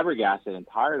flabbergasted and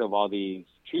tired of all these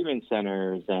treatment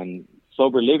centers and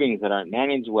sober livings that aren't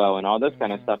managed well and all this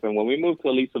kind of stuff. And when we moved to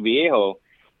Aliso Viejo,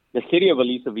 the city of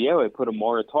Aliso Viejo had put a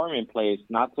moratorium in place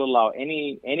not to allow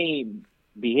any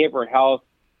behavioral health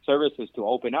services to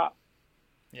open up.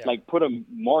 Yeah. Like put a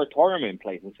moratorium in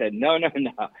place and said, no.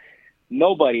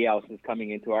 Nobody else is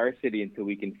coming into our city until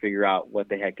we can figure out what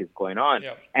the heck is going on.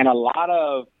 Yeah. And a lot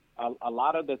of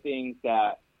the things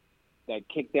that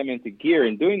kicked them into gear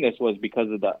in doing this was because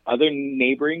of the other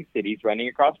neighboring cities running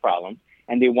across problems,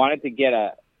 and they wanted to get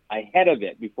ahead of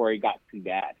it before it got too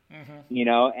bad,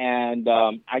 and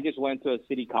I just went to a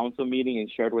city council meeting and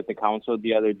shared with the council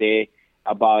the other day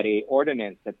about a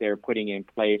ordinance that they're putting in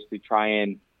place to try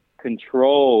and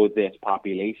control this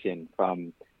population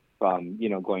from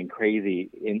going crazy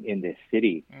in this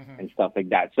city and stuff like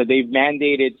that. So they've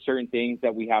mandated certain things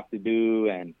that we have to do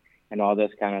and all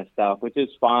this kind of stuff, which is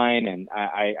fine. And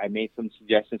I made some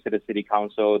suggestions to the city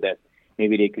council that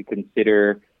maybe they could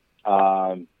consider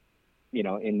in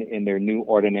their new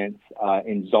ordinance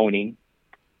in zoning,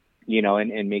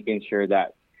 and making sure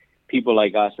that people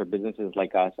like us or businesses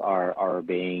like us are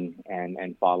obeying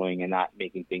and following and not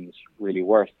making things really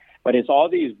worse. But it's all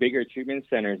these bigger treatment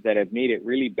centers that have made it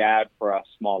really bad for us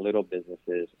small little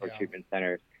businesses or Yeah. treatment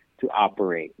centers to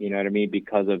operate, you know what I mean,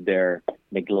 because of their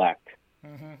neglect.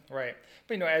 Right.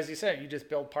 But as you said, you just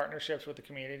build partnerships with the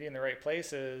community in the right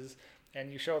places,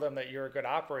 and you show them that you're a good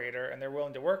operator and they're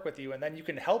willing to work with you, and then you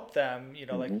can help them,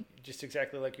 like Hmm. just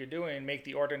exactly like you're doing, make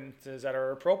the ordinances that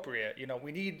are appropriate.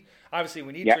 We need, obviously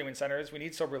we need Yeah, treatment centers, we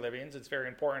need sober livings. It's very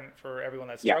important for everyone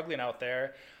that's yeah. struggling out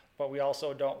there, but we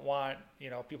also don't want,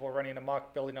 people running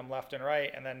amok, building them left and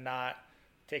right, and then not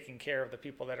taking care of the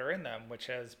people that are in them, which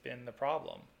has been the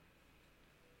problem.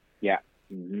 Yeah.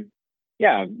 Hmm.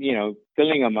 Yeah,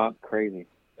 filling them up crazy.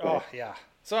 Oh, But yeah.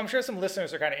 So I'm sure some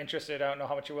listeners are kind of interested. I don't know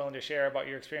how much you're willing to share about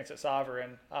your experience at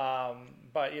Sovereign,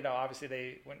 but obviously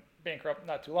they went bankrupt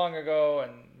not too long ago,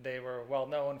 and they were well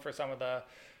known for some of the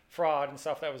fraud and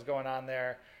stuff that was going on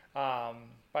there. But I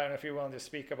don't know if you're willing to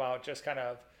speak about just kind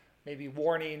of maybe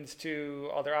warnings to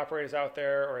other operators out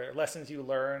there, or lessons you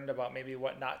learned about maybe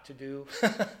what not to do.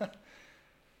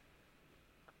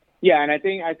 yeah, and I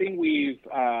think we've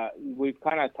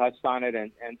kind of touched on it,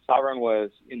 and Sovereign was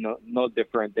no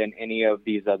different than any of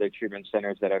these other treatment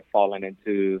centers that have fallen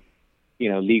into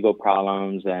legal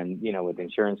problems and with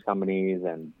insurance companies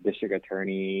and district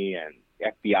attorney and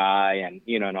FBI and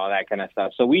and all that kind of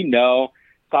stuff. So we know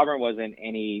Sovereign wasn't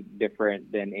any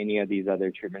different than any of these other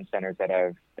treatment centers that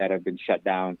have been shut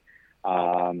down,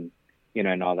 and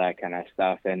all that kind of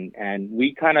stuff. And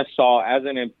we kind of saw as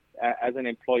an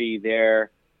employee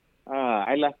there.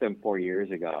 I left them 4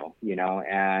 years ago,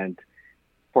 and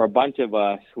for a bunch of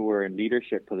us who were in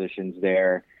leadership positions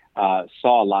there,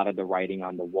 saw a lot of the writing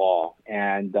on the wall,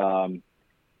 and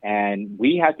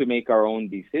we had to make our own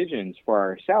decisions for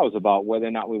ourselves about whether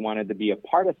or not we wanted to be a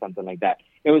part of something like that.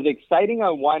 It was exciting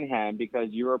on one hand because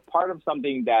you were part of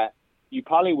something that you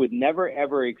probably would never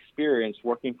ever experience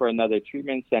working for another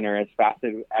treatment center as fast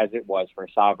as it was for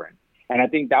Sovereign. And I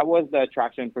think that was the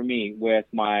attraction for me with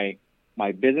my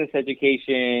business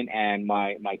education and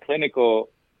my clinical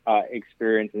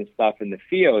experience and stuff in the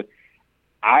field.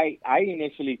 I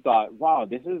initially thought, wow,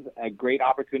 this is a great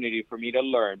opportunity for me to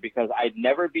learn because I'd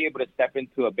never be able to step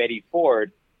into a Betty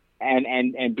Ford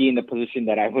and be in the position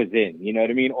that I was in, you know what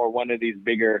I mean? Or one of these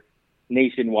bigger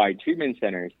nationwide treatment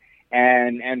centers.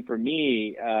 And for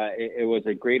me, it was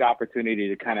a great opportunity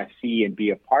to kind of see and be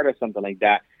a part of something like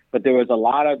that. But there was a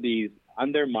lot of these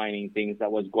undermining things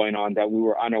that was going on that we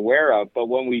were unaware of. But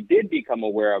when we did become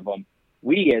aware of them,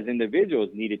 we as individuals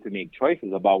needed to make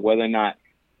choices about whether or not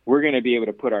we're going to be able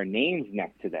to put our names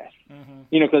next to this. Hmm.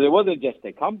 Because it wasn't just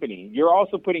a company. You're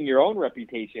also putting your own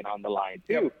reputation on the line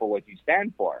too Yep. for what you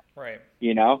stand for. Right.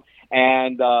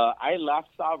 And I left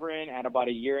Sovereign at about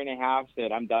a year and a half,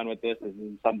 said, I'm done with this. This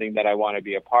is something that I want to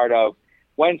be a part of.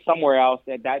 Went somewhere else,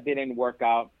 that didn't work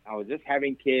out. I was just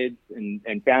having kids and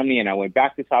family, and I went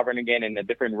back to Sovereign again in a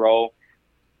different role.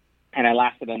 And I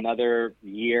lasted another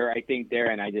year, I think, there,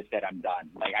 and I just said, I'm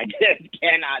done. Like, I just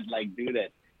cannot, do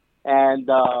this. And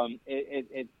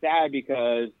it's sad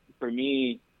because, for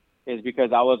me, is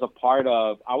because I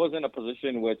was in a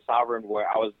position with Sovereign where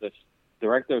I was the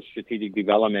director of strategic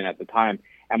development at the time.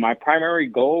 And my primary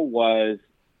goal was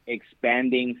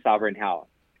expanding Sovereign Health.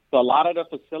 So a lot of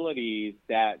the facilities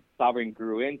that Sovereign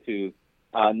grew into,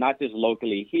 not just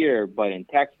locally here, but in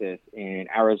Texas, in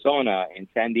Arizona, in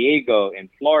San Diego, in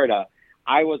Florida,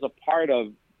 I was a part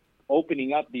of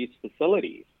opening up these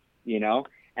facilities,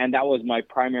 and that was my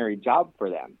primary job for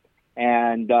them.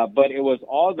 And but it was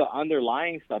all the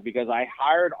underlying stuff because I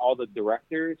hired all the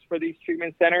directors for these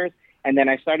treatment centers, and then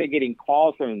I started getting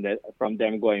calls from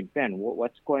them going, Ben,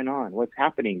 what's going on? What's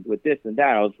happening with this and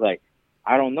that? I was like,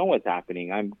 I don't know what's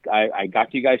happening. I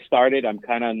got you guys started. I'm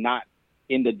kind of not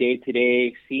in the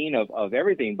day-to-day scene of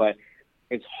everything, but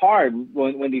it's hard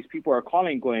when these people are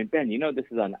calling going, Ben, this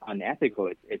is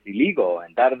unethical. It's illegal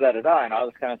and da-da-da-da-da and all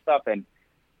this kind of stuff. And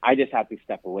I just have to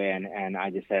step away and I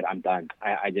just said, I'm done.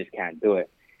 I just can't do it.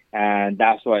 And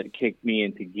that's what kicked me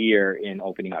into gear in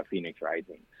opening up Phoenix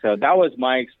Rising. So that was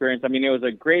my experience. I mean, it was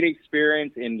a great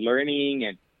experience in learning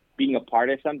and being a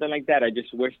part of something like that. I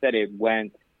just wish that it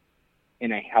went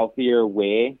in a healthier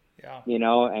way, Yeah.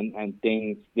 And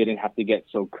things didn't have to get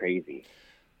so crazy.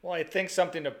 Well, I think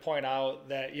something to point out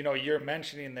that you're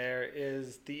mentioning there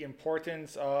is the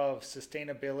importance of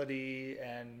sustainability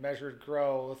and measured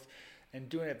growth and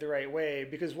doing it the right way.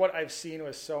 Because what I've seen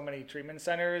with so many treatment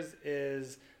centers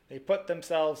is they put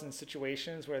themselves in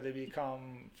situations where they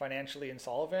become financially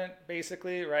insolvent,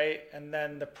 basically, right? And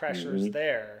then the pressure's Hmm.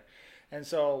 there. And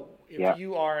so Yeah. if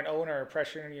you are an owner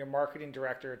pressuring your marketing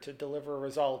director to deliver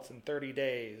results in 30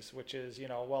 days, which is,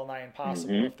 well nigh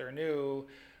impossible Mhm. if they're new,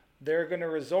 they're going to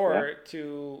Yeah. resort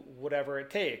to whatever it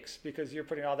takes because you're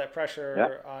putting all that Yeah.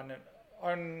 pressure on an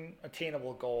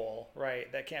unattainable goal,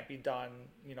 right? That can't be done,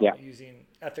 Yeah. using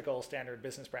ethical standard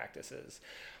business practices.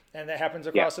 And that happens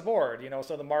Yeah. across the board,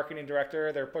 so the marketing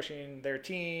director, they're pushing their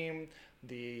team,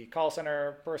 the call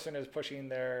center person is pushing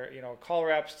their, call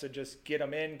reps to just get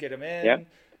them Yeah. in.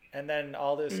 And then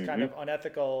all this kind Mhm. of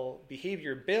unethical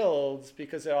behavior builds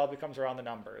because it all becomes around the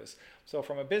numbers. So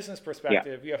from a business Yeah.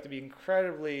 perspective, you have to be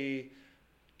incredibly,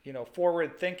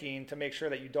 forward thinking to make sure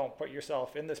that you don't put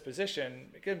yourself in this position.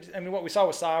 Because, I mean, what we saw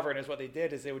with Sovereign is what they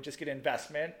did is they would just get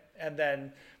investment and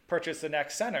then purchase the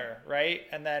next center, right?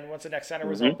 And then once the next center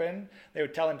was Mhm. open, they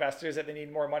would tell investors that they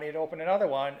need more money to open another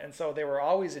one. And so they were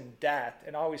always in debt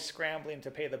and always scrambling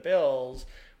to pay the bills.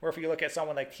 Where if you look at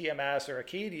someone like TMS or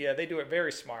Acadia, they do it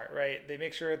very smart, right? They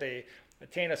make sure they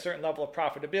attain a certain level of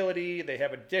profitability, they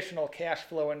have additional cash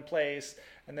flow in place,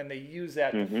 and then they use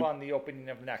that to Mhm. fund the opening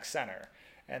of the next center.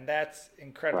 And that's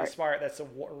incredibly Right. smart. That's the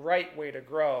right way to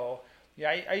grow.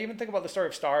 Yeah, I even think about the story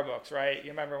of Starbucks, right?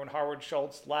 You remember when Howard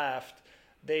Schultz left,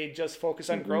 they just focused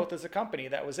on Mhm. growth as a company.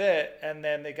 That was it. And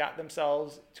then they got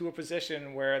themselves to a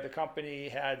position where the company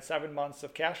had 7 months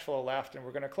of cash flow left and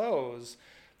were going to close,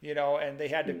 and they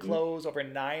had to Mhm. close over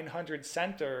 900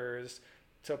 centers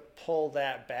to pull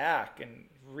that back and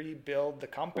rebuild the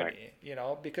Right. company,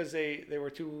 because they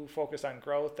were too focused on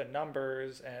growth and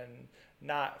numbers and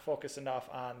not focused enough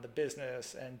on the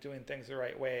business and doing things the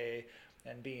right way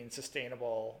and being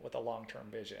sustainable with a long-term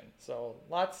vision. So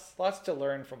lots to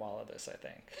learn from all of this, I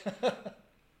think.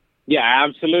 Yeah,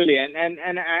 absolutely.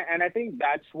 And I think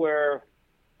that's where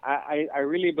I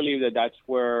really believe that that's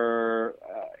where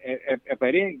if I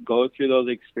didn't go through those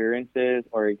experiences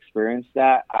or experience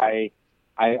that, I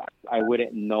I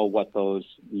wouldn't know what those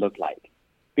look like.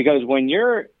 Because when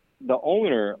you're the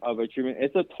owner of a treatment,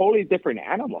 it's a totally different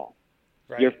animal.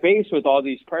 You're Right. faced with all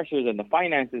these pressures and the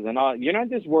finances and all. You're not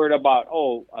just worried about,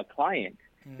 oh, a client.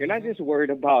 You're not Mm-hmm. just worried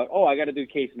about, oh, I got to do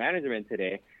case management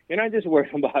today. You're not just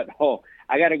worried about, oh,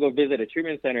 I got to go visit a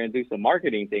treatment center and do some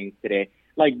marketing things today.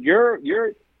 Like you're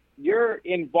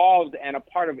involved and a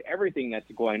part of everything that's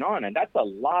going on, and that's a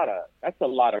lot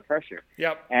of pressure.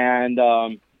 Yep. And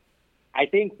I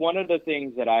think one of the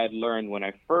things that I had learned when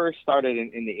I first started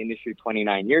in the industry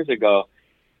 29 years ago,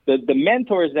 the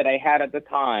mentors that I had at the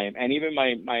time, and even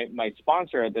my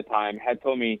sponsor at the time, had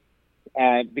told me,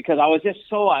 because I was just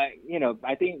so, I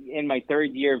think in my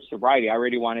third year of sobriety, I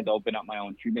already wanted to open up my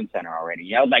own treatment center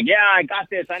already. I was like, yeah, I got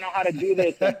this. I know how to do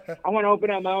this. And I want to open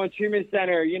up my own treatment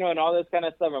center, and all this kind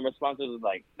of stuff. And my sponsor was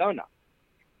like, no, no.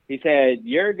 He said,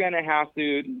 you're going to have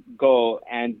to go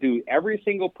and do every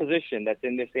single position that's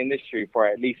in this industry for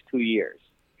at least 2 years.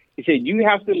 He said, you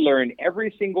have to learn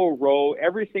every single role,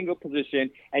 every single position,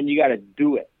 and you got to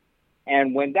do it.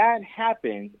 And when that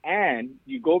happens and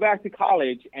you go back to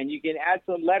college and you can add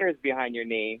some letters behind your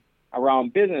name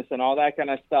around business and all that kind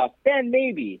of stuff, then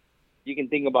maybe you can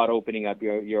think about opening up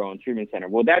your own treatment center.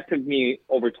 Well, that took me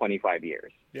over 25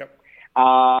 years Yep.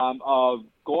 of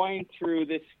going through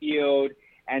this field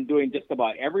and doing just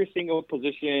about every single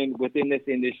position within this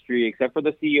industry, except for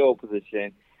the CEO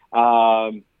position,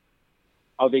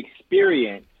 of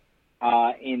experience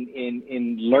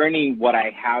in learning what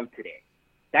I have today.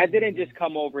 That didn't just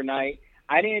come overnight.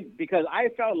 I didn't, because I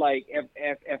felt like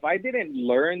if I didn't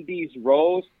learn these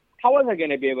roles, how was I going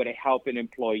to be able to help an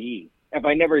employee if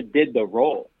I never did the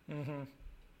role? Mm-hmm.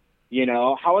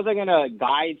 How was I going to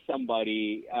guide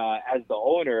somebody as the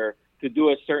owner to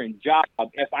do a certain job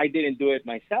if I didn't do it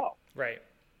myself? Right.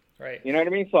 Right. You know what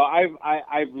I mean? So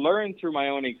I've learned through my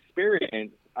own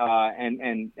experience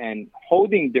and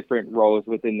holding different roles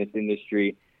within this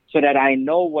industry, so that I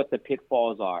know what the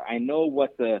pitfalls are. I know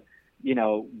what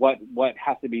what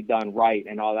has to be done right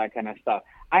and all that kind of stuff.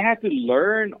 I had to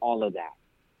learn all of that.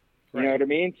 You know what I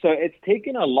mean? So it's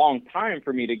taken a long time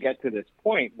for me to get to this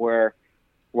point where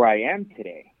I am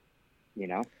today.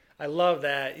 I love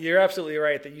that. You're absolutely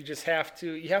right that you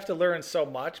have to learn so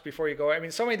much before you go. I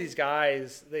mean, so many of these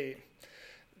guys,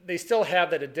 they still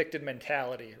have that addicted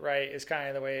mentality, right? Is kind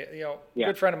of the way, Yeah.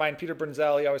 good friend of mine, Peter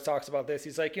Brunzel, he always talks about this.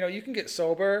 He's like, you can get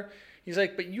sober. He's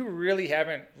like, but you really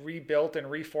haven't rebuilt and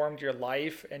reformed your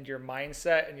life and your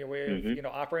mindset and your way of, Mm-hmm.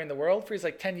 operating the world for, he's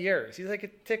like 10 years. He's like,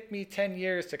 it took me 10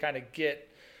 years to kind of get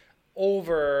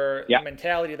over Yeah. the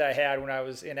mentality that I had when I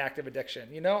was in active addiction,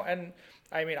 and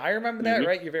I mean, I remember that, Mm-hmm.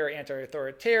 right? You're very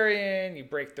anti-authoritarian. You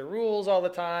break the rules all the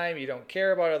time. You don't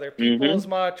care about other people Mm-hmm. as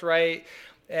much, right?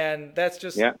 And that's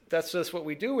just what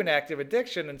we do in active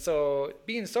addiction. And so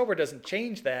being sober doesn't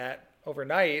change that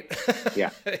overnight. Yeah.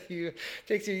 It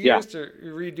takes you years to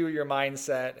redo your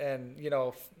mindset and,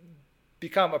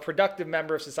 become a productive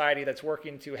member of society that's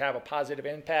working to have a positive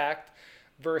impact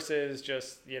versus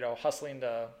just, hustling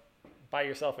to buy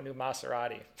yourself a new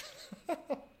Maserati.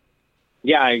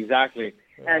 Yeah, exactly.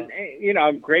 And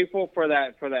I'm grateful for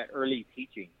that early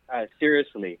teaching.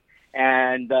 Seriously.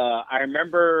 And I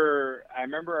remember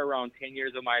around 10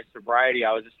 years of my sobriety,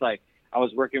 I was just like, I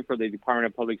was working for the Department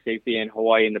of Public Safety in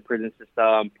Hawaii in the prison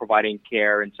system, providing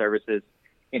care and services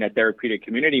in a therapeutic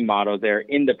community model there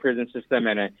in the prison system.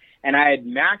 And I had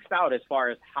maxed out as far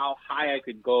as how high I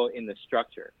could go in the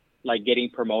structure, like getting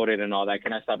promoted and all that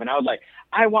kind of stuff. And I was like,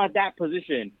 I want that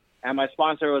position. And my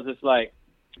sponsor was just like,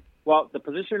 well, the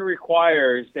position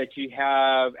requires that you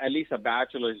have at least a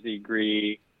bachelor's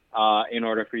degree in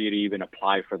order for you to even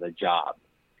apply for the job.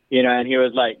 And he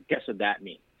was like, guess what that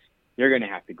means? You're going to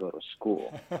have to go to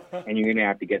school and you're going to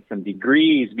have to get some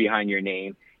degrees behind your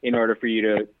name in order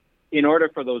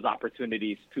for those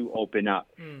opportunities to open up.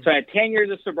 So at 10 years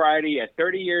of sobriety, at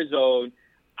 30 years old,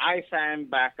 I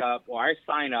signed up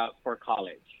for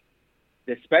college.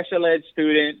 The special ed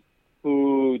student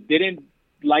who didn't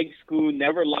like school,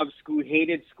 never loved school,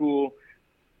 hated school,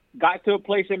 got to a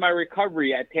place in my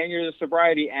recovery at 10 years of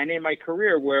sobriety and in my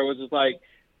career where it was just like,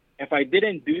 if I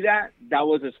didn't do that, that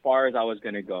was as far as I was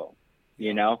going to go,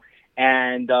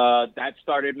 and that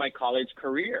started my college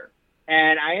career.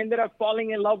 And I ended up falling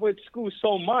in love with school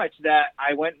so much that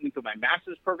I went into my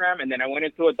master's program and then I went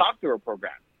into a doctoral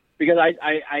program because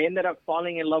I ended up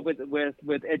falling in love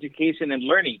with education and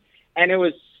learning. And it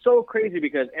was so crazy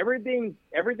because everything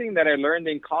that I learned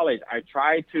in college, I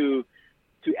tried to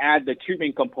add the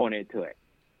treatment component to it.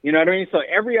 You know what I mean? So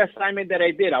every assignment that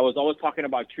I did, I was always talking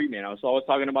about treatment. I was always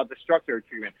talking about the structure of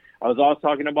treatment. I was always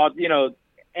talking about,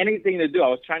 anything to do. I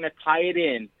was trying to tie it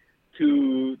in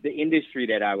to the industry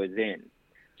that I was in.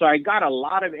 So I got a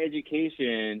lot of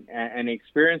education and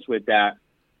experience with that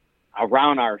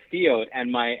around our field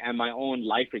and my own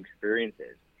life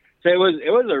experiences. So it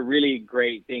was a really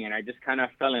great thing, and I just kind of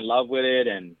fell in love with it,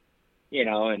 and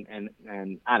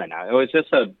and I don't know,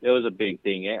 it was a big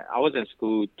thing. I was in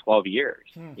school 12 years,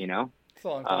 It's a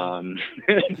long time.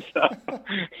 So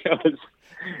it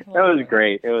was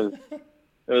great. It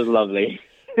was lovely.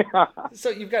 So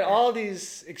you've got all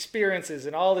these experiences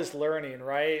and all this learning,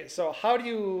 right? So how do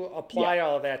you apply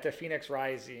all of that to Phoenix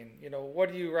Rising?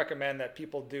 What do you recommend that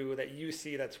people do that you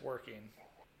see that's working?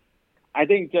 I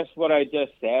think just what I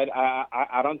just said.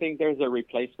 I don't think there's a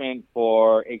replacement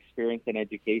for experience and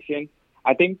education.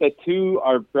 I think the two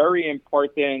are very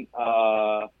important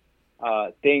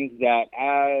things that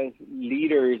as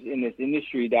leaders in this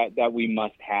industry that we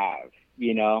must have,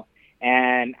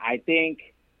 And I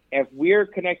think if we're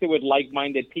connected with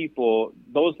like-minded people,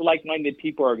 those like-minded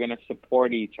people are going to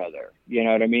support each other, you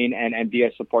know what I mean? And be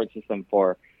a support system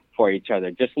for each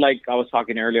other. Just like I was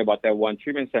talking earlier about that one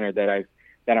treatment center that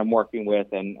I'm working with,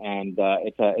 and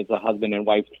it's a husband and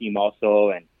wife team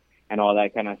also, and all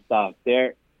that kind of stuff.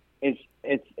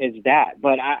 It's that,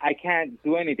 but I can't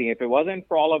do anything if it wasn't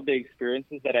for all of the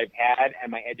experiences that I've had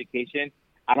and my education.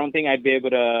 I don't think I'd be able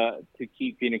to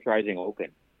keep Phoenix Rising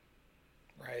open.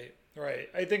 Right.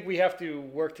 I think we have to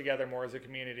work together more as a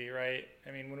community, right?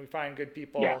 I mean, when we find good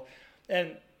people,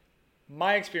 and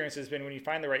my experience has been when you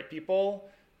find the right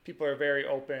people are very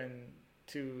open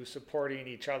to supporting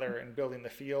each other and building the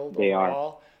field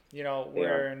overall.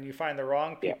 When you find the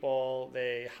wrong people,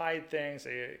 they hide things,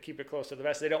 they keep it close to the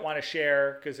vest. They don't want to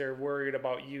share because they're worried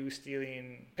about you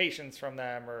stealing patients from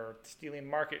them or stealing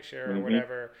market share or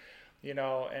whatever.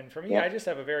 And for me, I just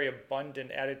have a very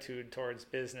abundant attitude towards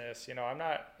business. I'm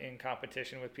not in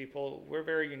competition with people. We're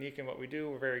very unique in what we do.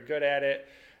 We're very good at it,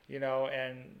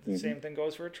 and the same thing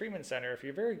goes for a treatment center. If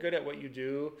you're very good at what you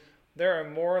do, there are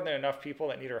more than enough people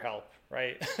that need our help,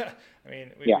 right? I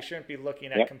mean, we shouldn't be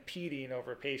looking at competing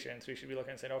over patients. We should be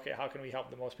looking and saying, okay, how can we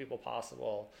help the most people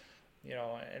possible?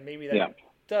 And maybe that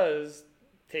does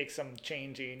take some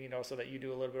changing, so that you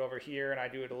do a little bit over here and I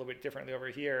do it a little bit differently over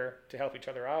here to help each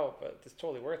other out, but it's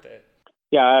totally worth it.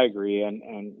 Yeah, I agree. And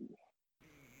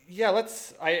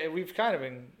we've kind of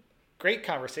been great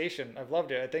conversation. I've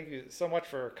loved it. I thank you so much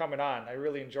for coming on. I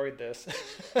really enjoyed this.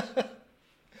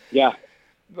 Yeah.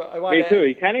 But Me too.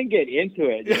 You kind of get into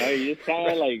it, you just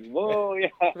kind of like, whoa,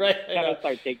 right. Kind of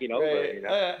start taking over.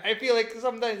 Right. I feel like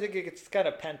sometimes it gets kind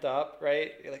of pent up,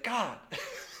 right? You're like, God,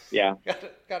 yeah,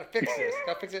 gotta fix this.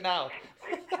 Gotta fix it now.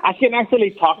 I can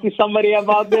actually talk to somebody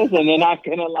about this, and they're not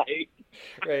gonna like.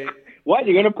 Right. What,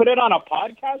 you're gonna put it on a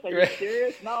podcast? Are you Right.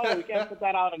 serious? No, we can't put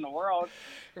that out in the world.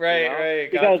 You Right, know,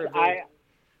 right. God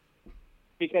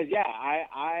because forbid. yeah,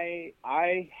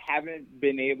 I haven't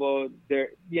been able there.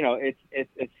 You know, it's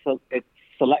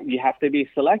select. You have to be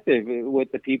selective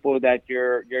with the people that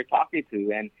you're talking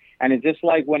to, and it's just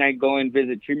like when I go and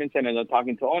visit treatment centers, I'm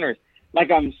talking to owners. Like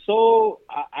I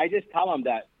just tell them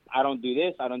that I don't do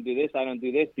this, I don't do this, I don't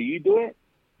do this. Do you do it?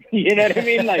 You know what I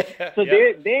mean? Like, so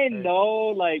Yep. they Right.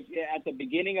 know, like, at the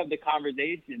beginning of the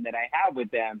conversation that I have with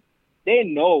them, they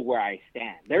know where I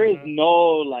stand. There is Mm-hmm. no,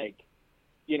 like,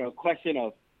 question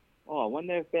of, oh, I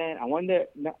wonder,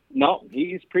 no,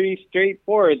 he's pretty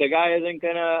straightforward. The guy isn't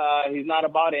gonna, he's not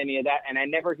about any of that. And I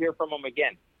never hear from him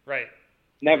again. Right. Right.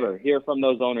 Never hear from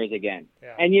those owners again.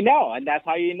 Yeah. And and that's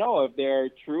how you know if they're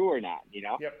true or not.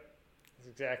 Yep. That's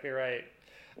exactly right.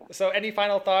 So, any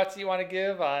final thoughts you want to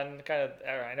give on kind of?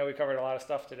 I know we covered a lot of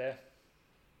stuff today.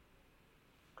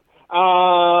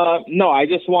 No, I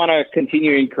just want to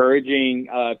continue encouraging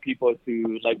people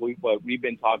to, like, what we've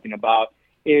been talking about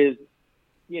is,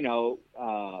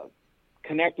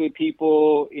 connect with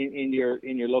people in your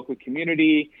local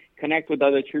community, connect with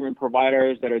other treatment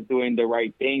providers that are doing the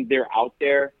right thing. They're out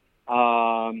there,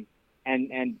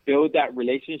 and build that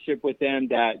relationship with them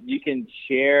that you can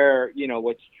share,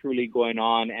 what's truly going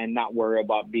on and not worry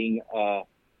about being a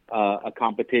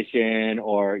competition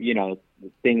or,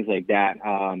 things like that.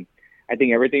 I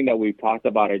think everything that we've talked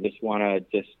about, I just want to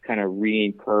just kind of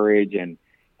re-encourage and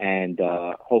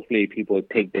hopefully people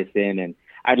take this in. And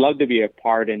I'd love to be a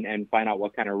part and find out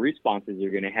what kind of responses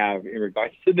you're going to have in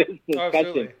regards to this Oh, discussion.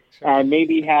 absolutely. Sure.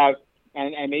 Maybe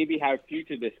have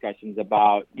future discussions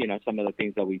about, some of the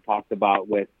things that we talked about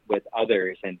with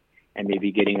others, and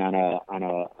maybe getting on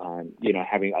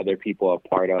having other people a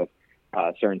part of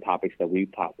certain topics that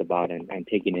we've talked about and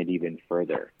taking it even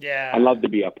further. Yeah. I'd love to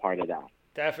be a part of that.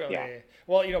 Definitely. Yeah.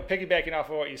 Well, piggybacking off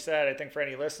of what you said, I think for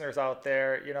any listeners out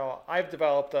there, I've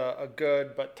developed a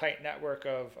good but tight network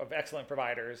of excellent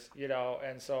providers,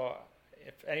 and so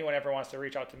if anyone ever wants to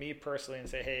reach out to me personally and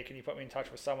say, hey, can you put me in touch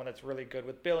with someone that's really good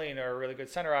with billing or a really good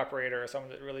center operator or someone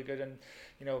that's really good in,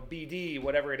 BD,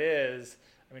 whatever it is,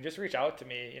 I mean, just reach out to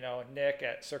me, Nick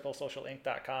at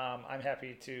circlesocialinc.com. I'm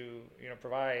happy to,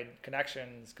 provide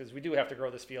connections because we do have to grow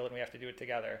this field and we have to do it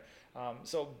together.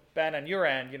 So Ben, on your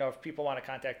end, if people want to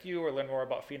contact you or learn more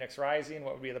about Phoenix Rising,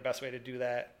 what would be the best way to do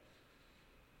that?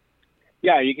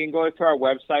 Yeah, you can go to our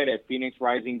website at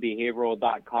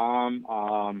phoenixrisingbehavioral.com.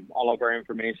 All of our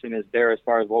information is there as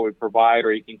far as what we provide,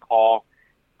 or you can call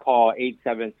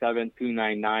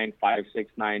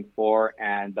 877-299-5694,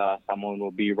 and someone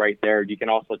will be right there. You can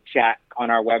also chat on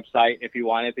our website if you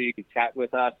wanted to. You can chat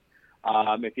with us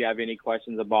if you have any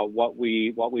questions about what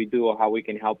we do or how we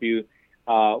can help you.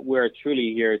 We're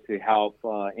truly here to help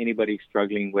anybody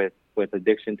struggling with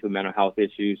addiction to mental health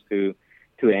issues, to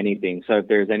anything. So if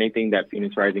there's anything that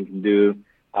Phoenix Rising can do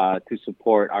to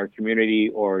support our community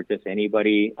or just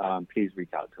anybody, please reach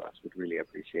out to us. We'd really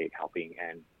appreciate helping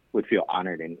and would feel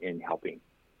honored in helping.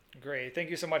 Great. Thank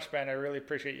you so much, Ben. I really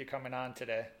appreciate you coming on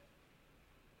today.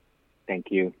 Thank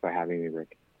you for having me,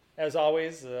 Rick. As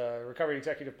always, the Recovery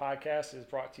Executive Podcast is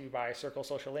brought to you by Circle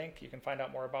Social Inc. You can find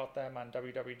out more about them on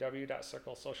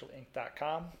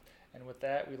www.circlesocialinc.com. And with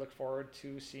that, we look forward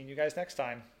to seeing you guys next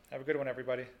time. Have a good one,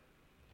 everybody.